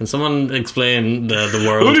 Can someone explain the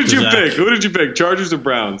world? Who did you pick? Who did you pick? Chargers or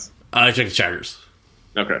Browns? I picked the Chargers.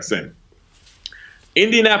 Okay, same.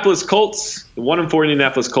 Indianapolis Colts. The 1-4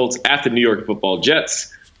 Indianapolis Colts at the New York Football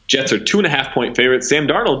Jets. Jets are 2.5-point favorites. Sam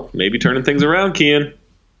Darnold maybe turning things around, Cian.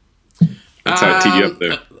 That's how I teed you up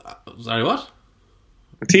there. Sorry, what?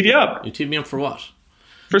 I teed you up. You teed me up for what?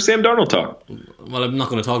 For Sam Darnold talk. Well, I'm not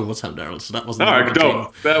going to talk about Sam Darnold, so that wasn't... All right,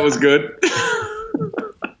 dope. That was good.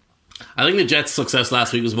 I think the Jets' success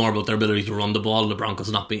last week was more about their ability to run the ball and the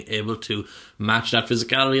Broncos not being able to match that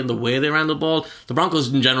physicality and the way they ran the ball. The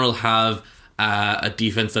Broncos in general have a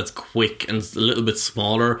defense that's quick and a little bit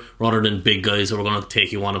smaller rather than big guys who are going to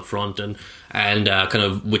take you on up front and kind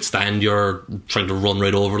of withstand your trying to run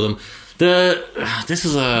right over them. This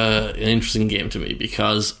is an interesting game to me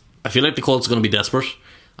because I feel like the Colts are going to be desperate.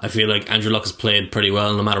 I feel like Andrew Luck has played pretty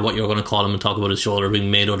well, no matter what you're going to call him and talk about his shoulder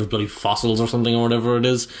being made out of bloody fossils or something or whatever it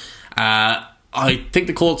is. I think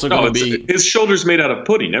the Colts are going to be... His shoulder's made out of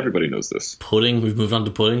pudding. Everybody knows this. Pudding? We've moved on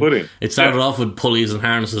to pudding? Pudding. It started off with pulleys and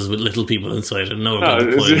harnesses with little people inside, and now we've got to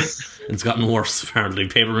pudding. It's gotten worse, apparently.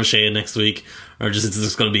 Paper mache next week, or it's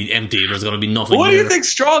just going to be empty. There's going to be nothing What there. do you think's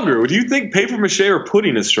stronger? Do you think paper mache or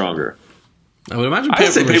pudding is stronger? I would imagine I'd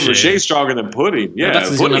say paper mache is stronger than pudding. Yeah,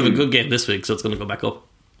 that's going to have a good game this week, so it's going to go back up.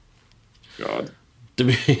 God.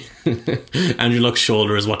 Andrew Luck's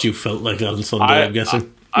shoulder is what you felt like on Sunday, I'm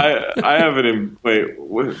guessing. I have it in... Wait,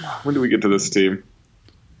 when do we get to this team?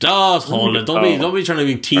 Just hold it. Don't be trying to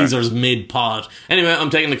be teasers mid-pod. Anyway, I'm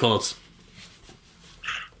taking the Colts.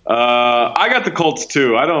 I got the Colts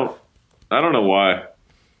too. I don't know why.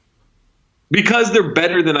 Because they're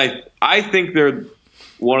better than I think they're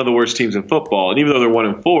one of the worst teams in football. And even though they're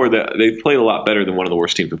 1-4, they've played a lot better than one of the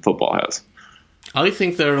worst teams in football has. I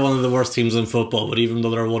think they're one of the worst teams in football, but even though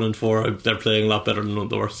they're 1-4, they're playing a lot better than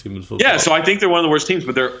the worst team in football. Yeah, so I think they're one of the worst teams,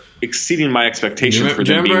 but they're exceeding my expectations for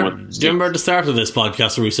them being one of the worst teams. Do you remember at the start of this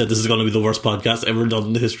podcast where we said this is going to be the worst podcast ever done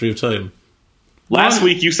in the history of time? Last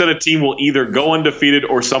week you said a team will either go undefeated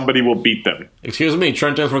or somebody will beat them. Excuse me,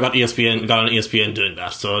 Trent Dilfer got on ESPN doing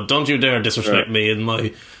that, so don't you dare disrespect me and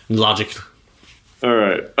my logic. All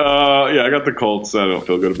right. Yeah, I got the Colts. I don't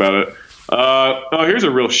feel good about it. Here's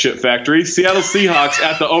a real shit factory. Seattle Seahawks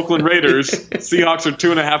at the Oakland Raiders. Seahawks are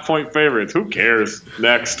 2.5-point favorites. Who cares?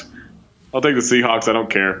 Next. I'll take the Seahawks. I don't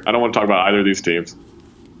care. I don't want to talk about either of these teams.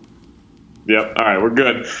 Yep. All right, we're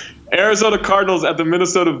good. Arizona Cardinals at the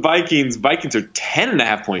Minnesota Vikings. Vikings are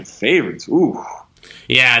 10.5-point favorites. Ooh.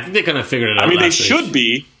 Yeah, I think they kind of figured it out. I mean, they should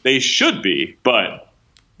be. They should be, but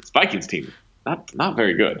this Vikings team, not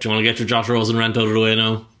very good. Do you want to get your Josh Rosen rant out of the way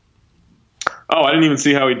now? Oh, I didn't even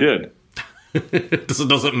see how he did.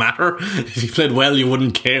 Does it matter? If he played well, you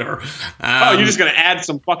wouldn't care. You're just going to add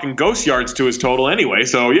some fucking ghost yards to his total anyway,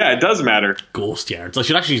 so yeah, it does matter. Ghost yards. I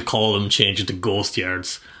should actually call him, change it to ghost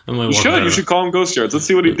yards. You should call him ghost yards. Let's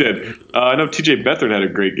see what he did. I know TJ Beathard had a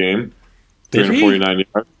great game. 349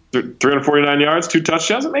 yards. 349 yards, 2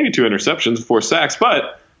 touchdowns, and maybe 2 interceptions, 4 sacks,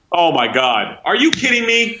 but Oh, my God. Are you kidding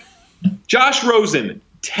me? Josh Rosen,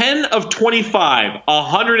 10 of 25,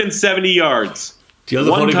 170 yards. The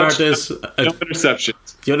other funny part is... no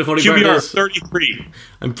interceptions. The other funny part QBR is... 33.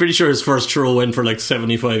 I'm pretty sure his first throw went for like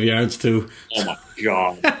 75 yards too. Oh, my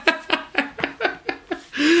God.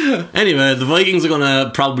 Anyway, the Vikings are going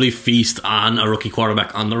to probably feast on a rookie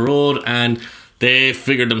quarterback on the road, and they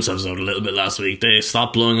figured themselves out a little bit last week. They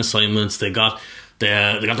stopped blowing assignments. They got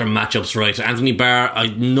their matchups right. Anthony Barr, I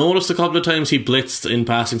noticed a couple of times he blitzed in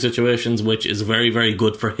passing situations, which is very, very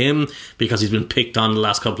good for him because he's been picked on the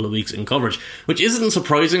last couple of weeks in coverage, which isn't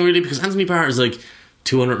surprising really because Anthony Barr is like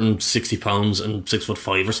 260 pounds and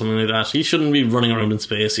 6'5" or something like that. He shouldn't be running around in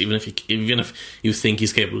space even if you think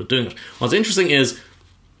he's capable of doing it. What's interesting is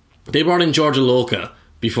they brought in George Iloka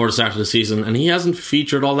before the start of the season, and he hasn't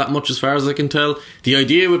featured all that much as far as I can tell. The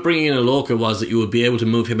idea with bringing in Iloka was that you would be able to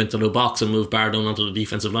move him into the box and move Barr down onto the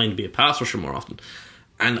defensive line to be a pass rusher more often.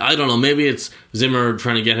 And I don't know, maybe it's Zimmer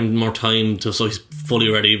trying to get him more time so he's fully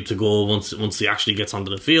ready to go once he actually gets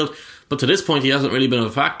onto the field. But to this point, he hasn't really been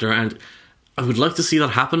a factor, and I would like to see that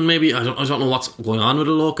happen maybe. I don't know what's going on with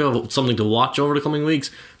Iloka, something to watch over the coming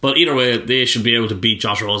weeks. But either way, they should be able to beat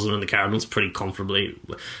Josh Rosen and the Cardinals pretty comfortably.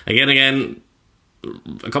 Again,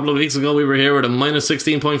 a couple of weeks ago we were here with a minus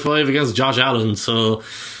 16.5 against Josh Allen, so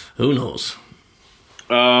who knows?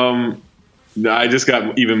 I just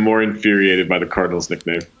got even more infuriated by the Cardinals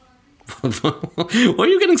nickname. Why are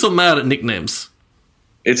you getting so mad at nicknames?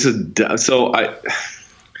 It's a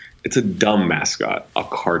dumb mascot, a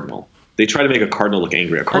cardinal. They try to make a cardinal look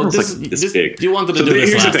angry. A cardinal's this big. You wanted to do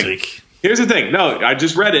this last week. Here's the thing. No, I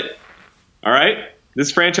just read it. All right?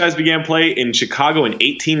 This franchise began play in Chicago in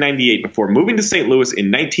 1898 before moving to St. Louis in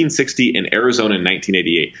 1960 and Arizona in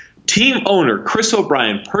 1988. Team owner Chris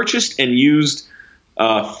O'Brien purchased and used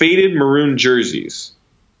faded maroon jerseys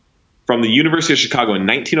from the University of Chicago in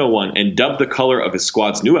 1901 and dubbed the color of his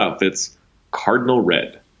squad's new outfits Cardinal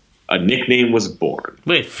Red. A nickname was born.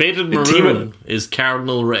 Wait, faded maroon is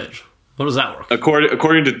Cardinal Red. How does that work?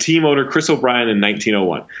 According to team owner Chris O'Brien in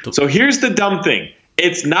 1901. So here's the dumb thing.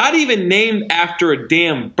 It's not even named after a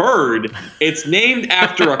damn bird. It's named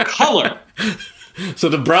after a color. So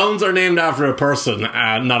the Browns are named after a person,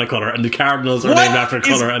 not a color, and the Cardinals are named after a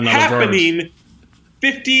color and not a bird. What is happening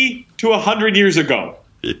 50 to 100 years ago?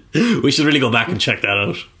 We should really go back and check that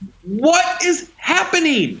out. What is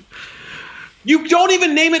happening? You don't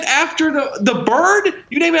even name it after the bird.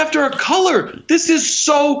 You name it after a color. This is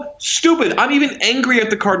so stupid. I'm even angry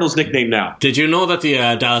at the Cardinals nickname now. Did you know that the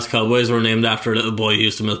Dallas Cowboys were named after a little boy who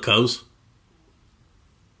used to milk cows?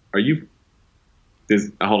 Are you...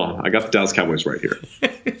 hold on. I got the Dallas Cowboys right here.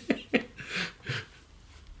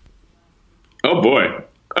 Oh, boy.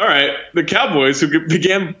 All right. The Cowboys, who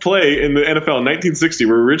began play in the NFL in 1960,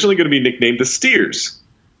 were originally going to be nicknamed the Steers.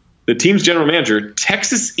 The team's general manager,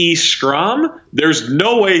 Texas E. Strom, there's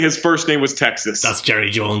no way his first name was Texas. That's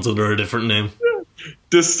Jerry Jones under a different name.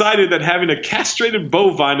 Decided that having a castrated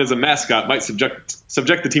bovine as a mascot might subject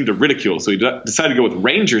the team to ridicule, so he decided to go with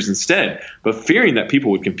Rangers instead. But fearing that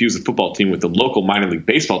people would confuse the football team with the local minor league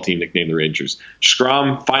baseball team nicknamed the Rangers,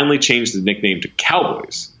 Strom finally changed the nickname to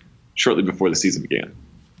Cowboys shortly before the season began.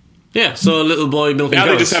 Yeah, so a little boy milking cows.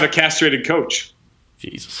 Now they just have a castrated coach.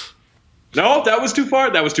 Jesus. No, that was too far.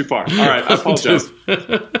 All right, I apologize.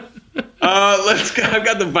 I've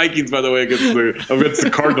got the Vikings, by the way, against the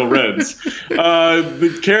Cardinal Reds.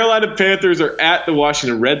 The Carolina Panthers are at the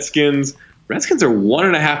Washington Redskins. Redskins are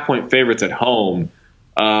 1.5-point favorites at home.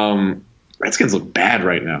 Redskins look bad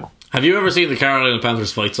right now. Have you ever seen the Carolina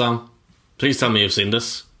Panthers fight song? Please tell me you've seen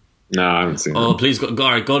this. No, I haven't seen it. Oh, please go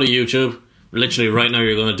to YouTube. Literally right now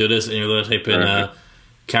you're going to do this and you're going to type in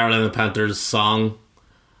Carolina Panthers song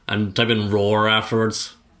and type in roar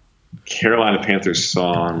afterwards. Carolina Panthers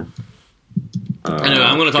song. Anyway,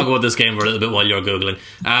 I'm going to talk about this game for a little bit while you're Googling.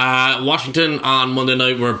 Washington on Monday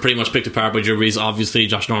night were pretty much picked apart by Drew Brees. Obviously,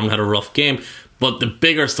 Josh Norman had a rough game. But the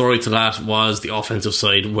bigger story to that was the offensive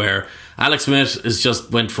side, where Alex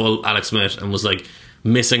Smith went full Alex Smith and was like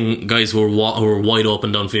missing guys who were wide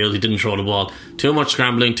open downfield. He didn't throw the ball. Too much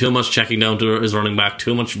scrambling, too much checking down to his running back,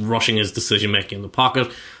 too much rushing his decision making in the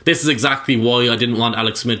pocket. This is exactly why I didn't want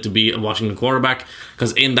Alex Smith to be a Washington quarterback,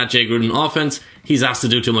 because in that Jay Gruden offense, he's asked to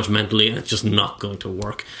do too much mentally and it's just not going to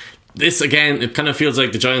work. This, again, it kind of feels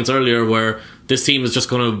like the Giants earlier, where this team is just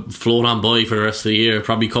going to float on by for the rest of the year,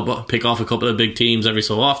 probably pick off a couple of big teams every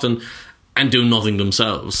so often and do nothing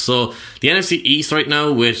themselves. So the NFC East right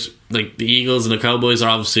now, with like the Eagles and the Cowboys, are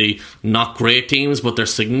obviously not great teams, but they're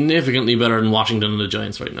significantly better than Washington and the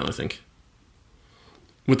Giants right now, I think.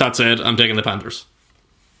 With that said, I'm taking the Panthers.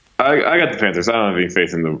 I got the Panthers. I don't have any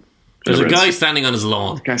faith in There's a guy standing on his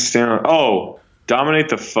lawn. Guy standing on... Oh, dominate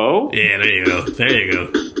the foe? Yeah, there you go. There you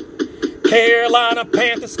go. Carolina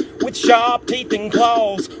Panthers with sharp teeth and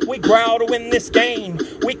claws. We growl to win this game.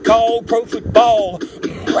 We call pro football.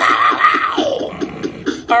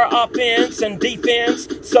 Our offense and defense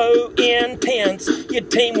so intense. Your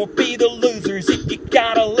team will be the losers if you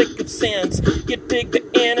got a lick of sense. You dig the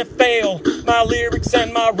NFL, my lyrics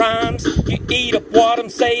and my rhymes. You eat up what I'm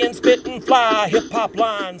saying, spit and fly hip-hop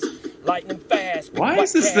lines. Lightning fast. Why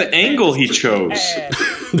is this the angle he chose?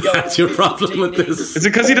 That's your problem with this. Is it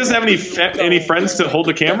because he doesn't have any friends to hold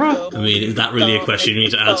the camera? I mean, is that really a question you need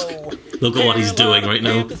to ask? Look at what he's doing right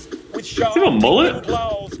now. Does he have a mullet?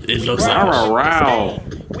 It looks like Wow.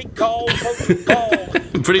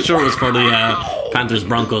 I'm pretty sure it was for the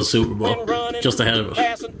Panthers-Broncos Super Bowl. Just ahead of it.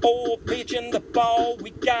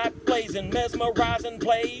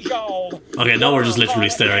 Okay, now we're just literally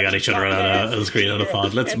staring at each other on a screen on a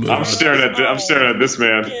pod. Let's move on. I'm staring at this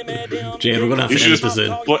man. Jade, we're gonna have to edit this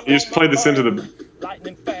in. You just play this into the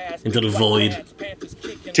void.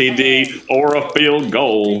 TD or a field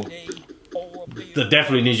goal. That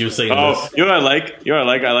definitely needs you saying Oh, this. you know what I like?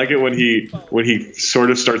 I like it when he sort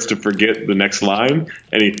of starts to forget the next line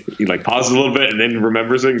and he like pauses a little bit and then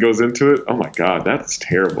remembers it and goes into it. Oh my god, that's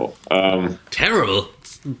terrible. Terrible?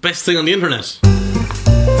 It's the best thing on the internet.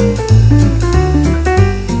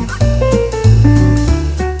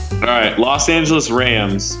 All right, Los Angeles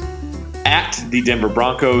Rams at the Denver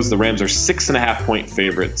Broncos. The Rams are 6.5-point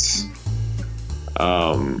favorites.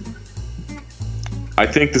 I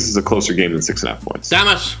think this is a closer game than 6.5 points. Damn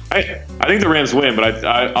it! I think the Rams win, but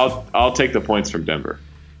I'll take the points from Denver.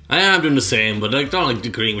 I am doing the same, but I don't like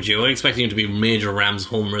agreeing with you. I'm expecting you to be major Rams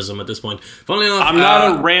homerism at this point. Funnily enough, I'm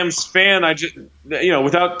not a Rams fan. I just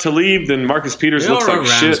without Talib, then Marcus Peters looks like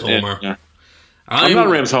shit. Homer. Yeah. I'm not a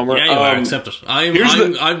Rams homer. Yeah, you are. Accept it. I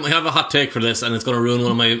have a hot take for this, and it's going to ruin one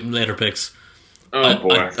of my later picks. Oh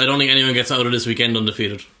boy! I don't think anyone gets out of this weekend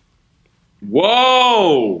undefeated.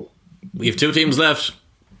 Whoa! We have two teams left.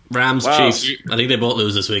 Rams, Chiefs. I think they both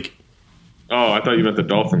lose this week. Oh, I thought you meant the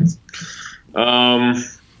Dolphins. They're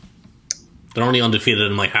only undefeated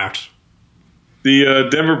in my heart. The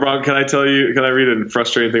Denver Broncos. Can I read a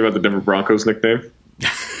frustrating thing about the Denver Broncos nickname?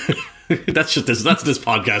 That's this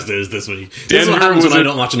podcast is this week. This is what happens when I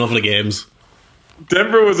don't watch enough of the games.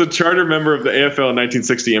 Denver was a charter member of the AFL in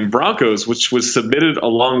 1960, and Broncos, which was submitted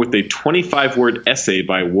along with a 25-word essay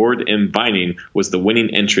by Ward M. Vining, was the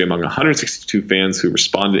winning entry among 162 fans who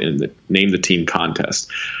responded in the Name the Team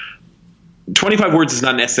contest. 25 words is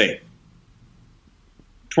not an essay.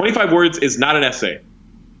 25 words is not an essay.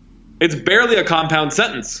 It's barely a compound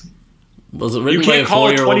sentence. Was it written by a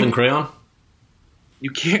 4-year-old in crayon?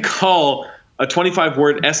 You can't call a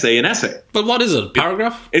 25-word essay an essay. But what is it? A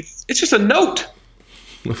paragraph? It's just a note.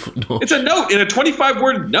 No. It's a note. In a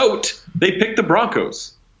 25-word note, they picked the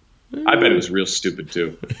Broncos. I bet it was real stupid,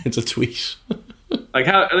 too. It's a tweet. Like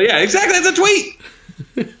how? Yeah, exactly. It's a tweet.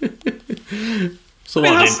 So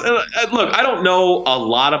look, I don't know a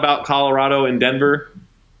lot about Colorado and Denver.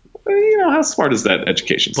 How smart is that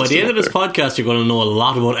education system? By the end of this podcast, you're going to know a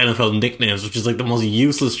lot about NFL nicknames, which is like the most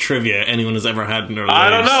useless trivia anyone has ever had in their lives. I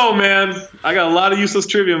don't know, man. I got a lot of useless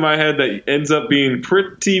trivia in my head that ends up being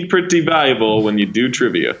pretty valuable when you do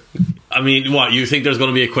trivia. I mean, what, you think there's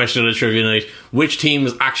going to be a question at a trivia night? Which team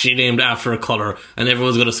is actually named after a colour? And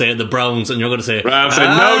everyone's going to say the Browns, and you're going to say,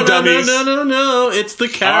 no, dummies. No, it's the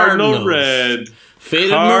Cardinals. Cardinal red.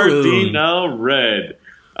 Faded maroon. Cardinal red.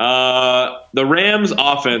 The Rams'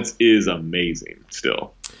 offense is amazing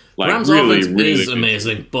still. Like, Rams' offense is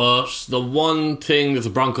amazing, but the one thing that the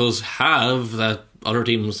Broncos have that other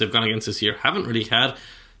teams they've gone against this year haven't really had,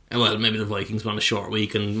 well, maybe the Vikings were on a short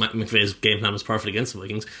week and McVay's game plan was perfect against the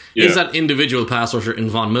Vikings, is that individual pass rusher in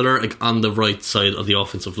Von Miller on the right side of the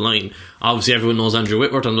offensive line. Obviously, everyone knows Andrew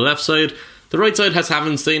Whitworth on the left side. The right side has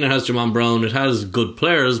Havenstein, it has Jamon Brown, it has good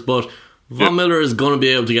players, but Von Miller is going to be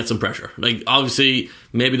able to get some pressure. Like, obviously,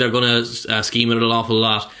 maybe they're going to scheme it an awful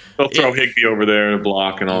lot. They'll throw Higbee over there and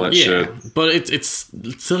block and all that shit. But it's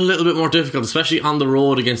a little bit more difficult, especially on the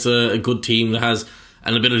road against a good team that has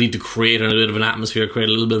an ability to create a bit of an atmosphere, create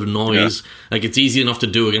a little bit of noise. Yeah. Like, it's easy enough to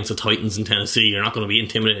do against the Titans in Tennessee. You're not going to be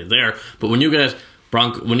intimidated there. But when you get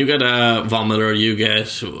When you get Von Miller, you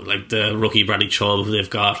get like the rookie Bradley Chubb they've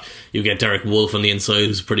got. You get Derek Wolfe on the inside,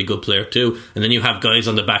 who's a pretty good player too. And then you have guys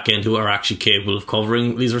on the back end who are actually capable of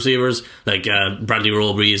covering these receivers. Like Bradley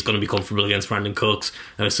Roby is going to be comfortable against Brandon Cooks,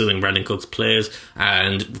 assuming Brandon Cooks plays.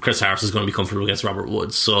 And Chris Harris is going to be comfortable against Robert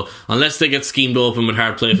Woods. So unless they get schemed open with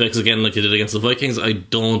hard play fix again like they did against the Vikings, I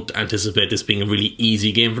don't anticipate this being a really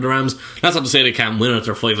easy game for the Rams. That's not to say they can't win it.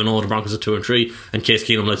 They're 5-0, the Broncos are 2-3, and Case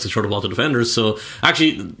Keenum likes to throw the ball to defenders. So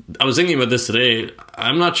actually, I was thinking about this today.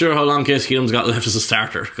 I'm not sure how long Case Keenum's got left as a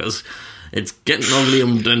starter, because it's getting ugly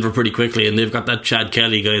in Denver pretty quickly, and they've got that Chad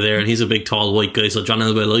Kelly guy there, and he's a big tall white guy, so John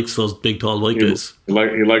Elway likes those big tall white guys. He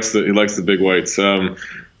likes the big whites. I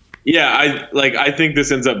think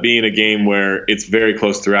this ends up being a game where it's very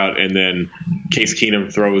close throughout, and then Case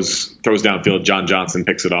Keenum throws downfield. John Johnson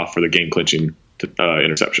picks it off for the game clinching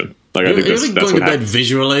interception. Like, I think that's going what to bed happens.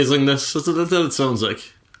 visualizing this. That's what it sounds like.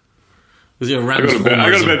 I go to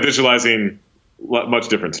bed visualizing much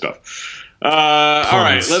different stuff. All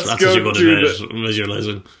right, let's go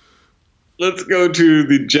to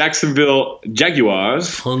the Jacksonville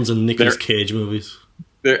Jaguars. Tons of Nicolas Cage movies.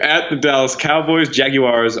 They're at the Dallas Cowboys.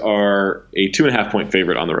 Jaguars are a 2.5-point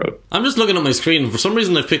favorite on the road. I'm just looking at my screen. For some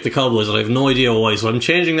reason, I've picked the Cowboys, and I have no idea why. So I'm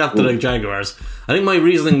changing that to the Jaguars. I think my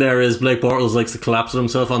reasoning there is Blake Bortles likes to collapse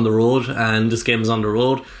himself on the road, and this game is on the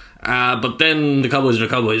road. But then the Cowboys are the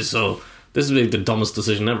Cowboys, so this is the dumbest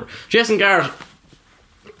decision ever. Jason Garrett,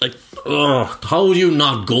 how would you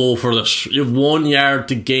not go for this? You have 1 yard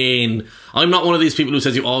to gain. I'm not one of these people who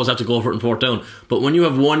says you always have to go for it in fourth down, but when you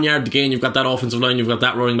have 1 yard to gain, you've got that offensive line, you've got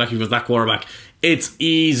that running back, you've got that quarterback. It's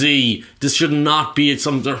easy. This should not be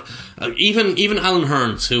something. Even Alan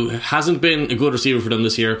Hearns, who hasn't been a good receiver for them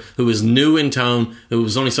this year, who is new in town, who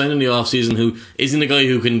was only signed in the offseason, who isn't a guy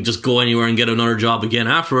who can just go anywhere and get another job again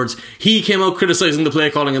afterwards, he came out criticising the play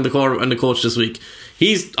calling and the coach this week.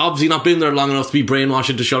 He's obviously not been there long enough to be brainwashed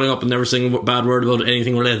into shutting up and never saying a bad word about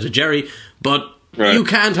anything related to Jerry, but right. You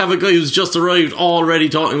can't have a guy who's just arrived already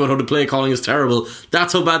talking about how the play calling is terrible.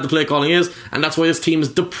 That's how bad the play calling is, and that's why this team is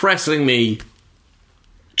depressing me.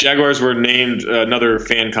 Jaguars were named, another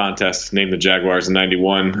fan contest named the Jaguars in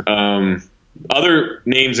 91. Other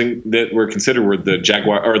names that were considered were the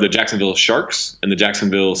Jacksonville Sharks and the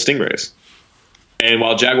Jacksonville Stingrays. And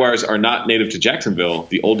while Jaguars are not native to Jacksonville,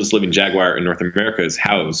 the oldest living Jaguar in North America was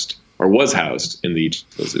housed in the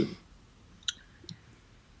zoo.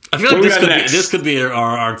 I feel like this could be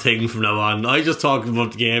our thing from now on. I just talk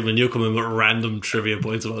about the game and you come in with random trivia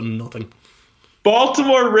points about nothing.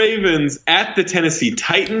 Baltimore Ravens at the Tennessee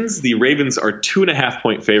Titans. The Ravens are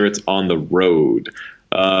 2.5-point favorites on the road.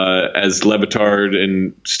 As Levitard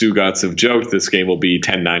and Stugotz have joked, this game will be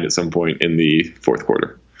 10-9 at some point in the fourth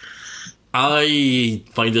quarter. I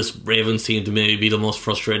find this Ravens team to maybe be the most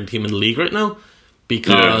frustrating team in the league right now,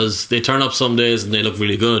 because they turn up some days and they look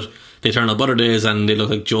really good. They turn up other days and they look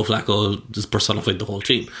like Joe Flacco just personified the whole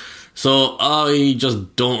team. So I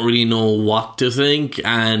just don't really know what to think,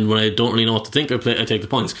 and when I don't really know what to think, I take the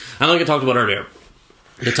points. And like I talked about earlier,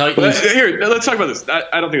 the Titans... Here, let's talk about this.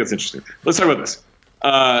 I don't think that's interesting. Let's talk about this.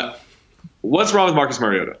 What's wrong with Marcus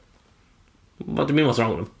Mariota? What do you mean what's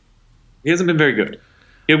wrong with him? He hasn't been very good.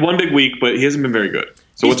 He had one big week, but he hasn't been very good.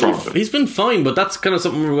 So what's wrong with him? He's been fine, but that's kind of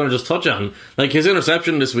something we're going to just touch on. Like, his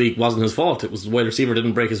interception this week wasn't his fault. It was the wide receiver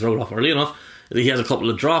didn't break his route off early enough. He has a couple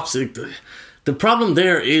of drops. The problem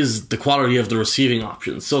there is the quality of the receiving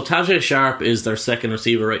options. So Tajay Sharp is their second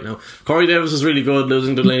receiver right now. Corey Davis is really good.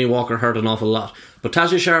 Losing Delaney Walker hurt an awful lot. But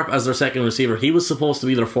Tajay Sharp as their second receiver, he was supposed to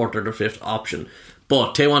be their fourth or their fifth option.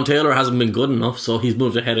 But Taywan Taylor hasn't been good enough, so he's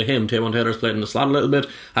moved ahead of him. Taywan Taylor's played in the slot a little bit,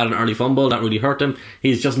 had an early fumble, that really hurt him.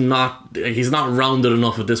 He's not rounded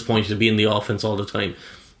enough at this point to be in the offense all the time.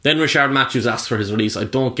 Then Rashard Matthews asked for his release. I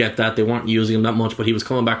don't get that. They weren't using him that much, but he was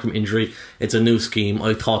coming back from injury. It's a new scheme.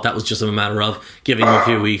 I thought that was just a matter of giving him a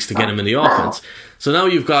few weeks to get him in the offense. So now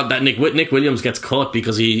you've got that Nick Williams gets cut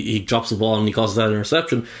because he drops the ball and he causes that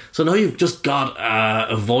interception. So now you've just got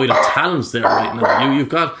a void of talents there right now. You've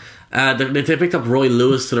got... they picked up Roy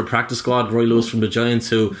Lewis to the practice squad, Roy Lewis from the Giants,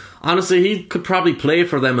 who, honestly, he could probably play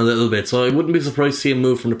for them a little bit, so I wouldn't be surprised to see him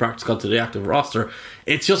move from the practice squad to the active roster.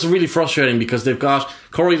 It's just really frustrating because they've got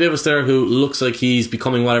Corey Davis there, who looks like he's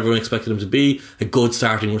becoming what everyone expected him to be, a good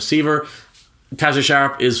starting receiver. Tajay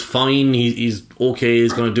Sharp is fine. He's okay.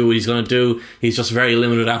 He's going to do what he's going to do. He's just very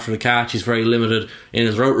limited after the catch. He's very limited in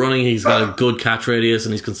his route running. He's got a good catch radius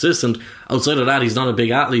and he's consistent. Outside of that, he's not a big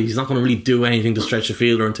athlete. He's not going to really do anything to stretch the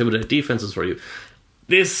field or intimidate defenses for you.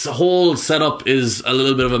 This whole setup is a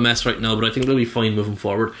little bit of a mess right now, but I think they'll be fine moving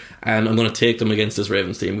forward. And I'm going to take them against this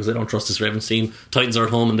Ravens team because I don't trust this Ravens team. Titans are at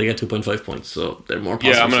home and they get 2.5 points, so they're more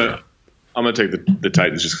positive. I'm gonna take the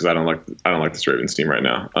Titans just because I don't like this Ravens team right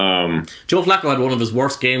now. Joe Flacco had one of his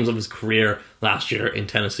worst games of his career last year in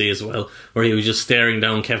Tennessee as well, where he was just staring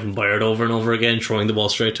down Kevin Byard over and over again, throwing the ball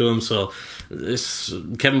straight to him. So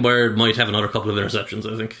Kevin Byard might have another couple of interceptions,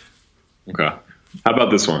 I think. Okay. How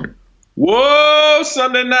about this one? Whoa,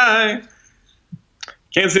 Sunday night.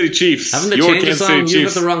 Kansas City Chiefs. Haven't they changed the song? You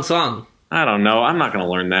got the wrong song. I don't know. I'm not going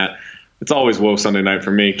to learn that. It's always Whoa Sunday night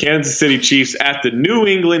for me. Kansas City Chiefs at the New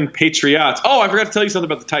England Patriots. Oh, I forgot to tell you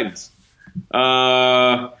something about the Titans.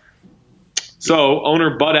 So,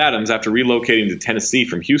 owner Bud Adams, after relocating to Tennessee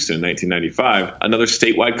from Houston in 1995, another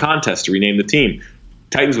statewide contest to rename the team.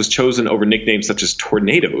 Titans was chosen over nicknames such as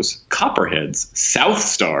Tornadoes, Copperheads, South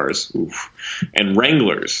Stars, and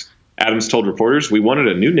Wranglers. Adams told reporters, "We wanted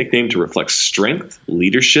a new nickname to reflect strength,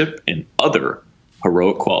 leadership, and other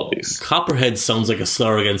heroic qualities." Copperhead sounds like a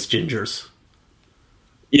slur against gingers.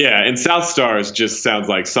 Yeah, and South Stars just sounds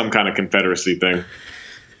like some kind of Confederacy thing.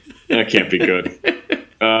 That can't be good.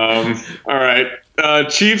 All right.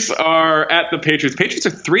 Chiefs are at the Patriots. Patriots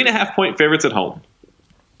are 3.5-point favorites at home.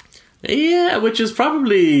 Yeah, which is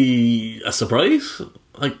probably a surprise.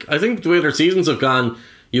 Like, I think the way their seasons have gone,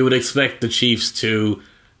 you would expect the Chiefs to,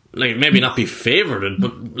 like, maybe not be favoured,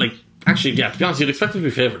 but, like, actually, yeah, to be honest, you'd expect them to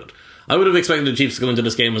be favoured. I would have expected the Chiefs to go into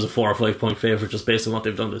this game as a 4 or 5 point favourite just based on what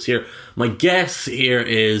they've done this year. My guess here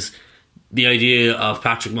is the idea of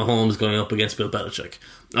Patrick Mahomes going up against Bill Belichick.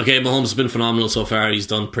 Okay, Mahomes has been phenomenal so far. He's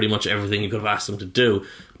done pretty much everything you could have asked him to do,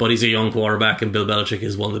 but he's a young quarterback, and Bill Belichick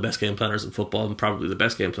is one of the best game planners in football, and probably the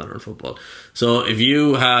best game planner in football. So if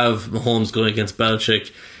you have Mahomes going against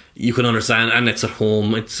Belichick, you can understand, and it's at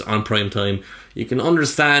home, it's on prime time, you can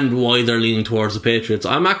understand why they're leaning towards the Patriots.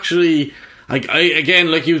 I'm actually...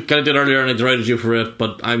 again, like you kind of did earlier, and I derided you for it,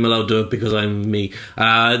 but I'm allowed to do it because I'm me.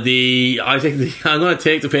 I'm going to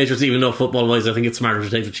take the Patriots, even though football-wise, I think it's smarter to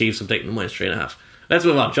take the Chiefs. I'm taking the minus 3.5. Let's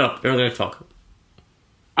move on. Shut up. You're not going to talk.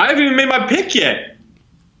 I haven't even made my pick yet.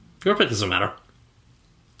 Your pick doesn't matter.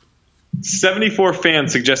 74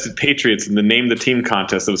 fans suggested Patriots in the Name the Team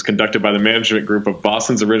contest that was conducted by the management group of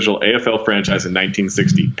Boston's original AFL franchise in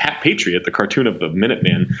 1960. Pat Patriot, the cartoon of the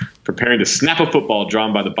Minuteman, preparing to snap a football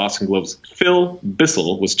drawn by the Boston Globe's Phil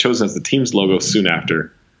Bissell, was chosen as the team's logo soon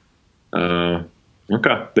after. Okay.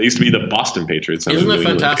 They used to be the Boston Patriots. Isn't it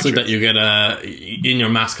fantastic that you get in your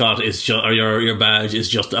mascot is just, or your badge is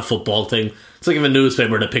just a football thing? It's like if a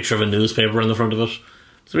newspaper had a picture of a newspaper on the front of it.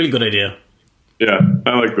 It's a really good idea. Yeah,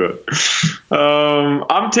 I like that. I'm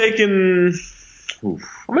going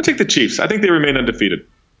to take the Chiefs. I think they remain undefeated.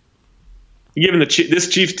 Given this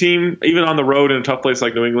Chiefs team, even on the road in a tough place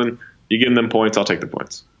like New England, you give them points, I'll take the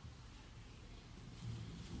points.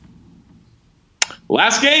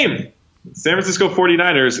 Last game, San Francisco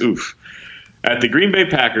 49ers, at the Green Bay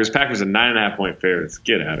Packers. Packers are 9.5-point favorites.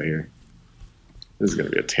 Get out of here. This is going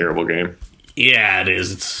to be a terrible game. Yeah, it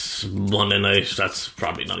is. It's Monday night. That's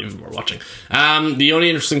probably not even worth watching. The only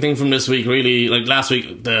interesting thing from this week, really, like last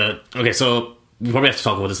week, so we probably have to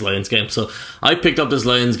talk about this Lions game. So I picked up this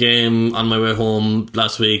Lions game on my way home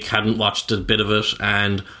last week, hadn't watched a bit of it,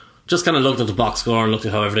 and just kind of looked at the box score and looked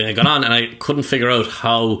at how everything had gone on, and I couldn't figure out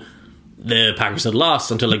how the Packers had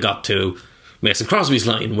lost until I got to Mason Crosby's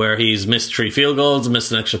line, where he's missed 3 field goals,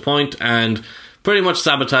 missed an extra point, and pretty much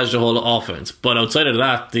sabotaged the whole offense. But outside of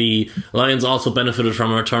that, the Lions also benefited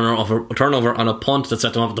from a turnover on a punt that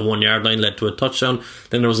set them up at the 1 yard line, led to a touchdown.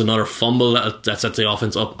 Then there was another fumble that set the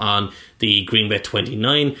offense up on the Green Bay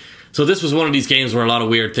 29. So this was one of these games where a lot of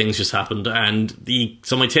weird things just happened. And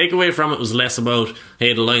so my takeaway from it was less about,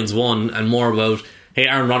 hey, the Lions won, and more about, hey,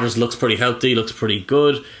 Aaron Rodgers looks pretty healthy, looks pretty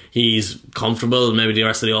good, he's comfortable, maybe the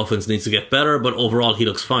rest of the offense needs to get better, but overall he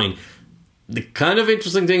looks fine. The kind of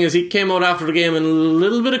interesting thing is he came out after the game and a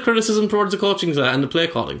little bit of criticism towards the coaching and the play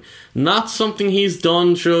calling. Not something he's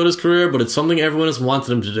done throughout his career, but it's something everyone has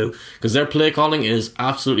wanted him to do, because their play calling is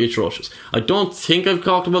absolutely atrocious. I don't think I've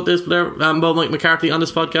talked about this about Mike McCarthy on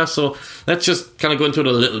this podcast, so let's just kind of go into it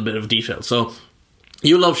a little bit of detail. So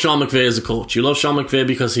you love Sean McVay as a coach. You love Sean McVay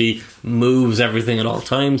because he moves everything at all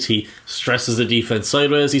times. He stresses the defense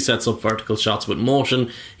sideways. He sets up vertical shots with motion.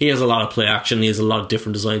 He has a lot of play action. He has a lot of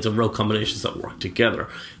different designs and route combinations that work together.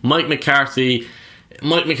 Mike McCarthy's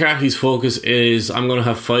focus is, I'm going to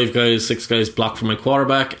have 5 guys, 6 guys block for my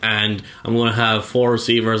quarterback, and I'm going to have 4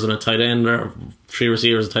 receivers and a tight end, or 3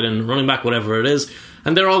 receivers, a tight end, running back, whatever it is,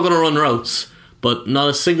 and they're all going to run routes. but not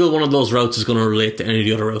a single one of those routes is going to relate to any of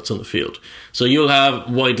the other routes on the field. So you'll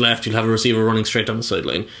have wide left, you'll have a receiver running straight down the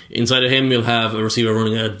sideline. Inside of him, you'll have a receiver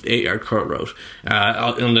running an 8-yard curl route.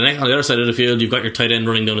 On the other side of the field, you've got your tight end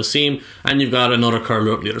running down a seam, and you've got another curl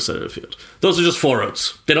route on the other side of the field. Those are just 4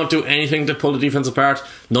 routes. They don't do anything to pull the defense apart.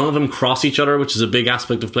 None of them cross each other, which is a big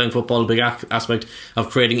aspect of playing football, a big aspect of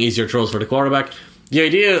creating easier throws for the quarterback. The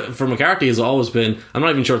idea for McCarthy has always been, I'm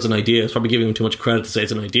not even sure it's an idea, it's probably giving him too much credit to say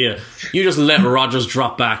it's an idea. You just let Rodgers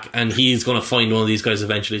drop back and he's going to find one of these guys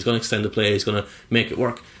eventually. He's going to extend the play, he's going to make it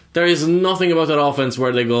work. There is nothing about that offense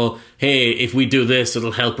where they go, hey, if we do this,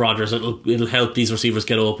 it'll help Rodgers, it'll help these receivers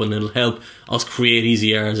get open, it'll help us create easy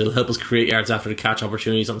yards, it'll help us create yards after the catch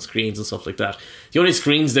opportunities on screens and stuff like that. The only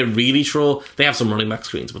screens they really throw, they have some running back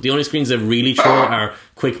screens, but the only screens they really throw are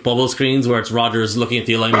quick bubble screens where it's Rodgers looking at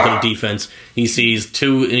the alignment of the defense. He sees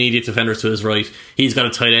 2 immediate defenders to his right. He's got a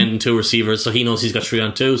tight end and 2 receivers, so he knows he's got 3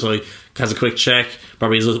 on 2, so he has a quick check,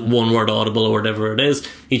 probably is a 1-word audible or whatever it is.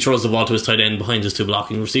 He throws the ball to his tight end behind his 2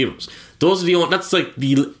 blocking receivers. Those are the only, that's like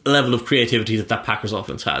the level of creativity that Packers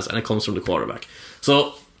offense has, and it comes from the quarterback.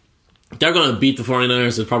 So they're going to beat the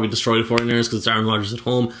 49ers. They'll probably destroy the 49ers because it's Aaron Rodgers at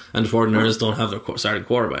home, and the 49ers don't have their starting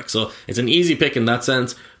quarterback. So it's an easy pick in that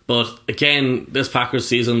sense. But again, this Packers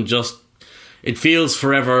season it feels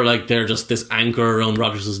forever like they're just this anchor around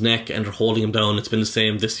Rodgers' neck and they're holding him down. It's been the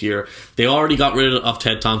same this year. They already got rid of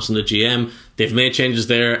Ted Thompson, the GM. They've made changes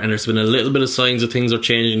there, and there's been a little bit of signs that things are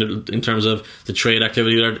changing in terms of the trade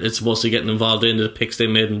activity that it's supposed to be getting involved in, the picks they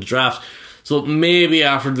made in the draft. So maybe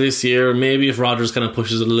after this year, maybe if Rodgers kind of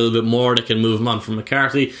pushes it a little bit more, they can move him on from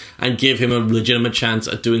McCarthy and give him a legitimate chance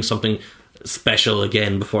at doing something special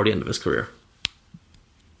again before the end of his career.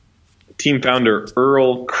 Team founder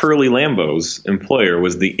Earl Curly Lambeau's employer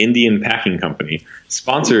was the Indian Packing Company,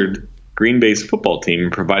 sponsored Green Bay's football team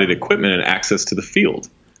and provided equipment and access to the field.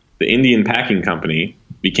 The Indian Packing Company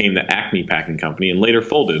became the Acme Packing Company and later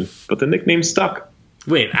folded, but the nickname stuck.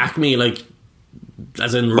 Wait, Acme, like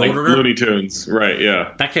as in like Roadrunner? Looney Tunes, right,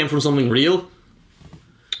 yeah. That came from something real?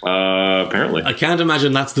 Apparently. I can't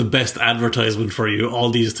imagine that's the best advertisement for you,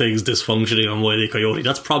 all these things dysfunctioning on Wile E. Coyote.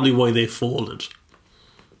 That's probably why they folded.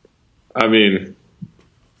 I mean,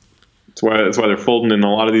 that's why they're folding in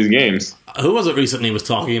a lot of these games. Who was it recently was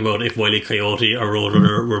talking about if Wile E. Coyote or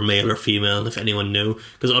Roadrunner were male or female, if anyone knew?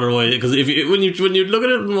 Because otherwise, when you look at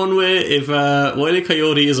it in one way, if Wile E.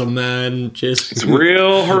 Coyote is a man, just it's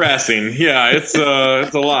real harassing. Yeah, it's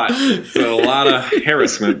a lot. It's a lot of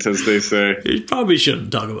harassment, as they say. You probably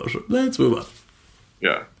shouldn't talk about it. Let's move on.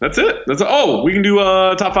 Yeah, that's it. Oh, we can do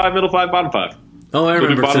top 5, middle 5, bottom 5. Oh, I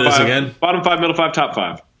remember bottom this 5, again. Bottom 5, middle 5, top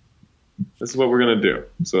 5. This is what we're gonna do.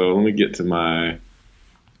 So let me get to my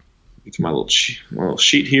little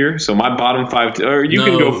sheet here. So my bottom 5, or you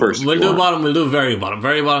can go first. We'll do bottom. We'll do very bottom.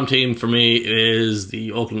 Very bottom team for me is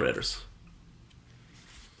the Oakland Raiders.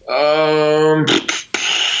 And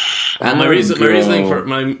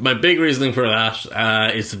my big reasoning for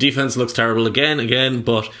that is the defense looks terrible again,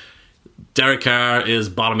 but Derek Carr is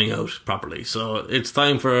bottoming out properly. So it's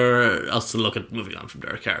time for us to look at moving on from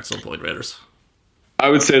Derek Carr at some point. Raiders. I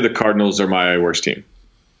would say the Cardinals are my worst team.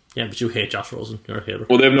 Yeah, but you hate Josh Rosen. You're a hater.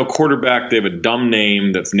 Well, they have no quarterback. They have a dumb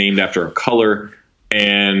name that's named after a color.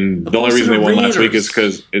 And the only reason they won last week is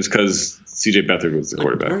because CJ Beathard was the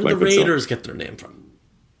quarterback. Where did the Raiders get their name from?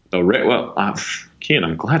 Cian,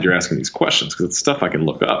 I'm glad you're asking these questions because it's stuff I can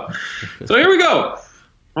look up. So here we go.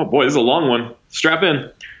 Oh, boy, this is a long one. Strap in.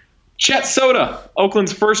 Chet Soda,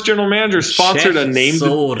 Oakland's first general manager, sponsored a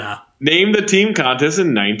Name the Team contest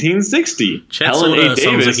in 1960. Chet Helen Soda A. Davis,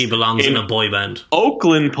 sounds like he belongs in a boy band.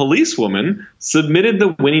 Oakland policewoman, submitted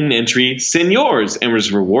the winning entry, Senors, and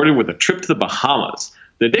was rewarded with a trip to the Bahamas.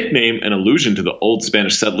 The nickname, an allusion to the old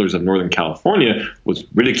Spanish settlers of Northern California, was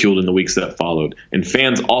ridiculed in the weeks that followed, and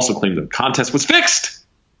fans also claimed the contest was fixed.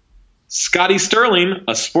 Scotty Sterling,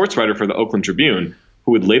 a sports writer for the Oakland Tribune,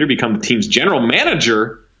 who would later become the team's general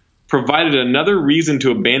manager, provided another reason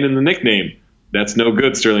to abandon the nickname. That's no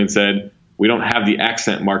good, Sterling said. We don't have the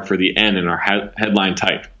accent mark for the N in our headline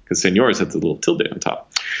type, because Senores has a little tilde on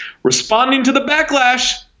top. Responding to the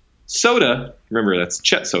backlash, Soda, remember that's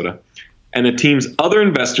Chet Soda, and the team's other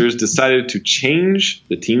investors decided to change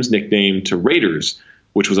the team's nickname to Raiders,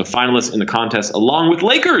 which was a finalist in the contest along with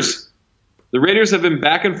Lakers. The Raiders have been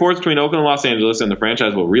back and forth between Oakland and Los Angeles, and the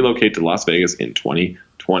franchise will relocate to Las Vegas in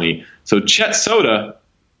 2020. So Chet Soda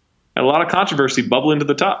had a lot of controversy bubble into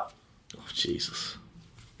the top. Oh, Jesus.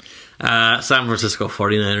 San Francisco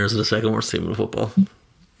 49ers are the second worst team in football.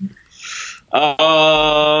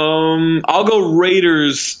 I'll go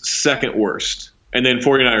Raiders second worst, and then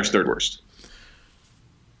 49ers third worst.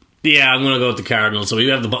 Yeah, I'm going to go with the Cardinals. So we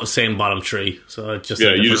have the same bottom three. So it's just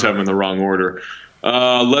you just have them in the wrong order.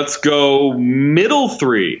 Let's go middle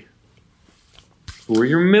three. Who are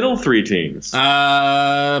your middle three teams?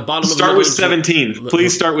 Bottom. Start with 17.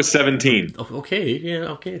 Please start with 17. Okay, yeah,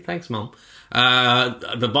 okay. Thanks, Mom.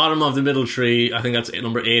 The bottom of the middle tree, I think that's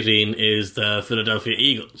number 18, is the Philadelphia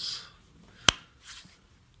Eagles.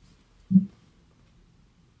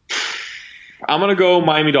 I'm going to go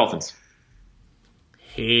Miami Dolphins.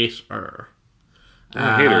 Hater.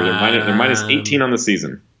 Hater. They're minus 18 on the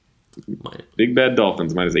season. Big bad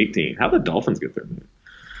Dolphins, minus 18. How'd the Dolphins get there?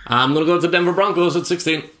 I'm going to go to the Denver Broncos at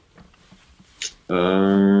 16.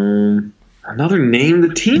 Another name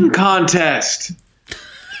the team contest.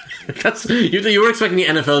 That's you were expecting the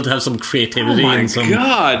NFL to have some creativity. Oh my and some,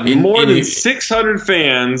 God! More than 600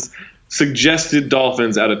 fans suggested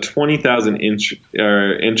Dolphins out of 20,000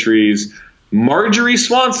 entries. Marjorie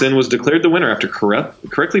Swanson was declared the winner after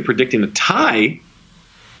correctly predicting a tie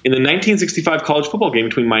in the 1965 college football game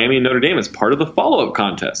between Miami and Notre Dame as part of the follow-up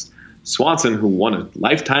contest. Swanson, who won a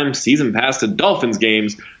lifetime season pass to Dolphins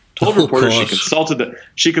games, told reporters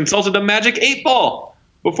she consulted the Magic 8 Ball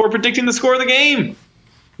before predicting the score of the game.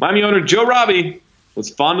 Miami owner Joe Robbie was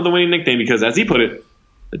fond of the winning nickname because, as he put it,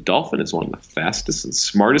 the dolphin is one of the fastest and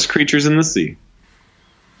smartest creatures in the sea.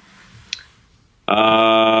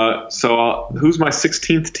 So who's my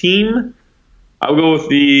 16th team? I'll go with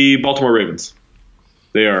the Baltimore Ravens.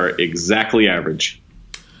 They are exactly average.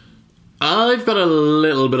 I've got a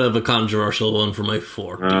little bit of a controversial one for my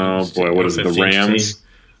 4th. Oh boy, what is it? The Rams?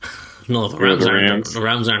 No, the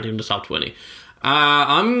Rams aren't in the top 20.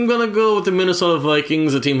 I'm going to go with the Minnesota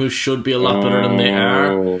Vikings, a team who should be a lot better than they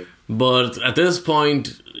are. But at this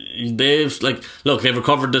point, they've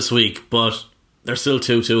recovered this week, but they're still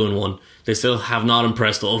 2-1. They still have not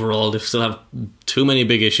impressed overall. They still have too many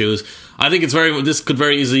big issues. I think this could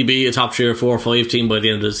very easily be a top 3 or 4 or 5 team by the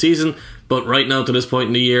end of the season. But right now, to this point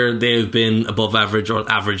in the year, they've been above average or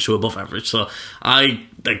average to above average. So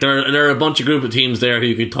there are a bunch of group of teams there who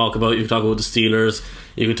you could talk about. You could talk about the Steelers.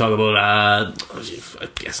 You could talk about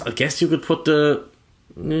I guess you could put the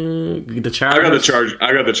Chargers.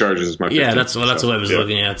 I got the Chargers as my 15th. Yeah, that's what I was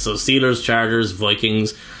looking at. So Steelers, Chargers,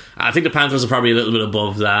 Vikings. I think the Panthers are probably a little bit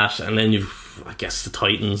above that, and then I guess the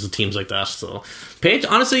Titans, the teams like that. So,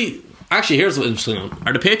 honestly, here's what's interesting.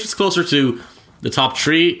 Are the Patriots closer to the top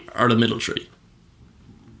 3 or the middle 3?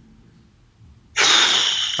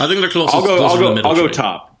 I think they're closer. I'll to the middle. I'll go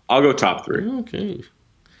top. I'll go top 3. Okay.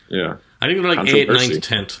 Yeah. I think they're like 8, 9,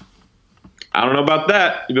 10th. I don't know about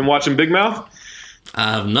that. You been watching Big Mouth?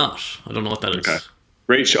 I have not. I don't know what that is. Okay.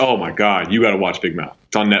 Great show. Oh my God, you got to watch Big Mouth.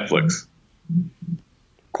 It's on Netflix.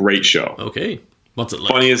 Great show. Okay. What's it like?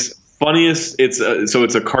 Funniest. It's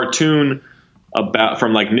a cartoon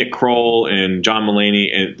from like Nick Kroll and John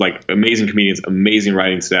Mulaney and like amazing comedians, amazing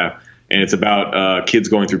writing staff, and it's about kids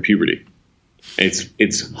going through puberty. It's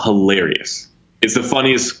hilarious. It's the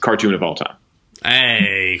funniest cartoon of all time.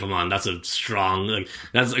 Hey, come on! That's a strong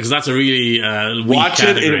that's a really watch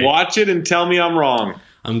category. Watch it and tell me I'm wrong.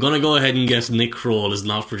 I'm gonna go ahead and guess Nick Kroll is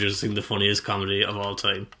not producing the funniest comedy of all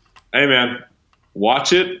time. Hey man,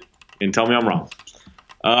 watch it and tell me I'm wrong.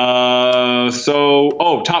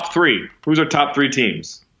 Top 3. Who's our top 3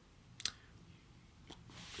 teams?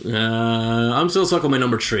 I'm still stuck on my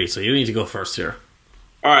number 3, so you need to go first here.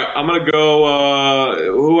 All right, I'm going to go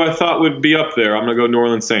who I thought would be up there. I'm going to go New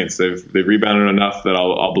Orleans Saints. They've rebounded enough that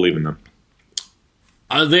I'll believe in them.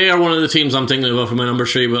 They are one of the teams I'm thinking about for my number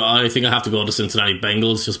 3, but I think I have to go to Cincinnati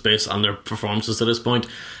Bengals just based on their performances to this point.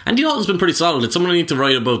 And Dalton's been pretty solid. It's someone I need to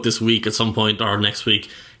write about this week at some point or next week.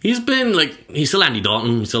 He's still Andy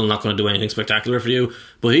Dalton. He's still not going to do anything spectacular for you,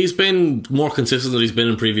 but he's been more consistent than he's been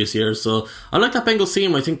in previous years. So I like that Bengals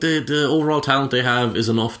team. I think the overall talent they have is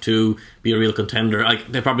enough to be a real contender.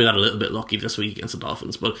 They probably got a little bit lucky this week against the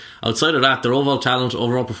Dolphins, but outside of that, their overall talent,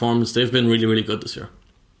 overall performance, they've been really, really good this year.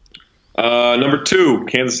 Number 2,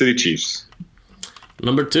 Kansas City Chiefs.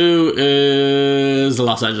 Number 2 is the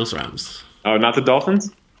Los Angeles Rams. Oh, not the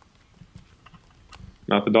Dolphins?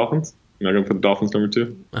 Not the Dolphins? You're not going to put the Dolphins number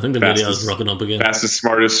 2? I think the video is broken up again. Fastest,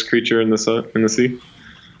 smartest creature in the sea?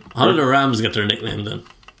 How did the Rams get their nickname then?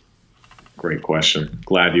 Great question.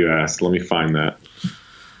 Glad you asked. Let me find that.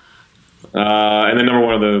 And then number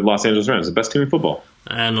 1 of the Los Angeles Rams, the best team in football.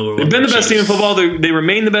 They've been the best team in football. They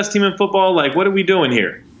remain the best team in football. Like, what are we doing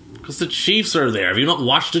here? Because the Chiefs are there. Have you not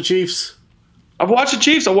watched the Chiefs? I've watched the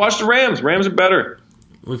Chiefs. I watched the Rams. Rams are better.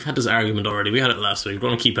 We've had this argument already. We had it last week. We're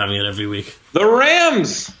going to keep having it every week. The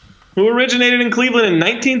Rams! who originated in Cleveland in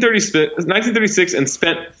 1936 and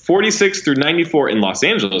spent 46 through 94 in Los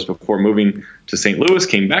Angeles before moving to St. Louis,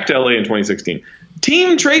 came back to LA in 2016.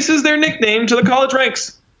 Team traces their nickname to the college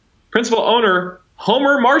ranks. Principal owner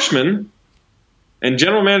Homer Marshman and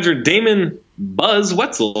general manager Damon Buzz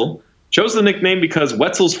Wetzel chose the nickname because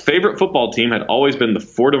Wetzel's favorite football team had always been the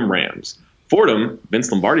Fordham Rams. Fordham,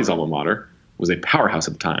 Vince Lombardi's alma mater, was a powerhouse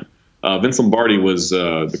at the time. Vince Lombardi was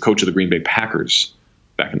the coach of the Green Bay Packers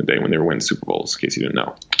back in the day when they were winning Super Bowls, in case you didn't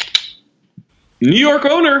know. New York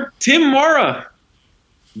owner Tim Mara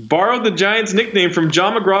borrowed the Giants' nickname from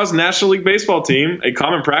John McGraw's National League Baseball team, a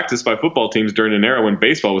common practice by football teams during an era when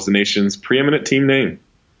baseball was the nation's preeminent team name,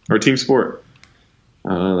 or team sport.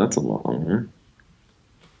 That's a lot longer.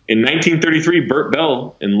 In 1933, Burt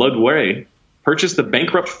Bell in Ludway purchased the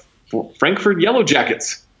bankrupt Frankfurt Yellow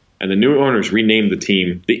Jackets, and the new owners renamed the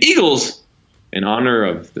team the Eagles in honor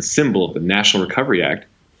of the symbol of the National Recovery Act,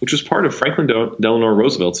 which was part of Franklin Delano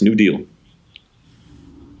Roosevelt's New Deal.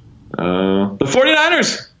 The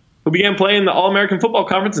 49ers, who began playing the All-American Football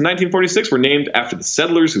Conference in 1946, were named after the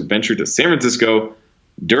settlers who ventured to San Francisco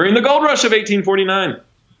during the gold rush of 1849.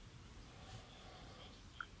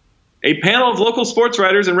 A panel of local sports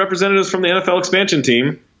writers and representatives from the NFL expansion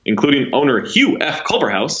team, including owner Hugh F.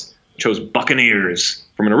 Culverhouse, chose Buccaneers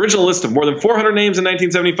from an original list of more than 400 names in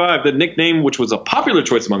 1975. The nickname, which was a popular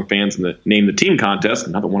choice among fans in the Name the Team contest,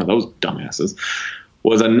 another one of those dumbasses,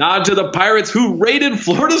 was a nod to the pirates who raided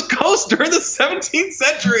Florida's coast during the 17th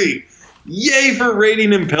century. Yay for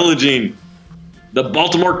raiding and pillaging. The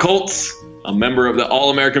Baltimore Colts, a member of the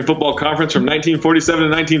All-American Football Conference from 1947 to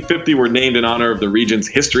 1950, were named in honor of the region's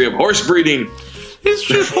history of horse breeding.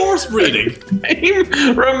 History of horse breeding. Name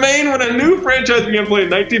remained when a new franchise began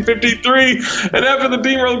playing in 1953, and after the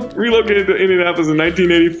team relocated to Indianapolis in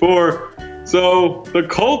 1984. So the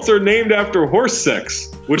Colts are named after horse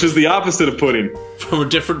sex, which is the opposite of pudding. From a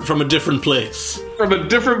different place. From a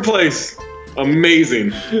different place.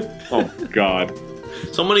 Amazing. Oh God.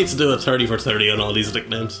 Someone needs to do a 30 for 30 on all these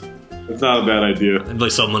nicknames. It's not a bad idea. And by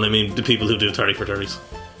someone, I mean the people who do 30 for 30s.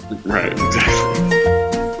 Right, exactly.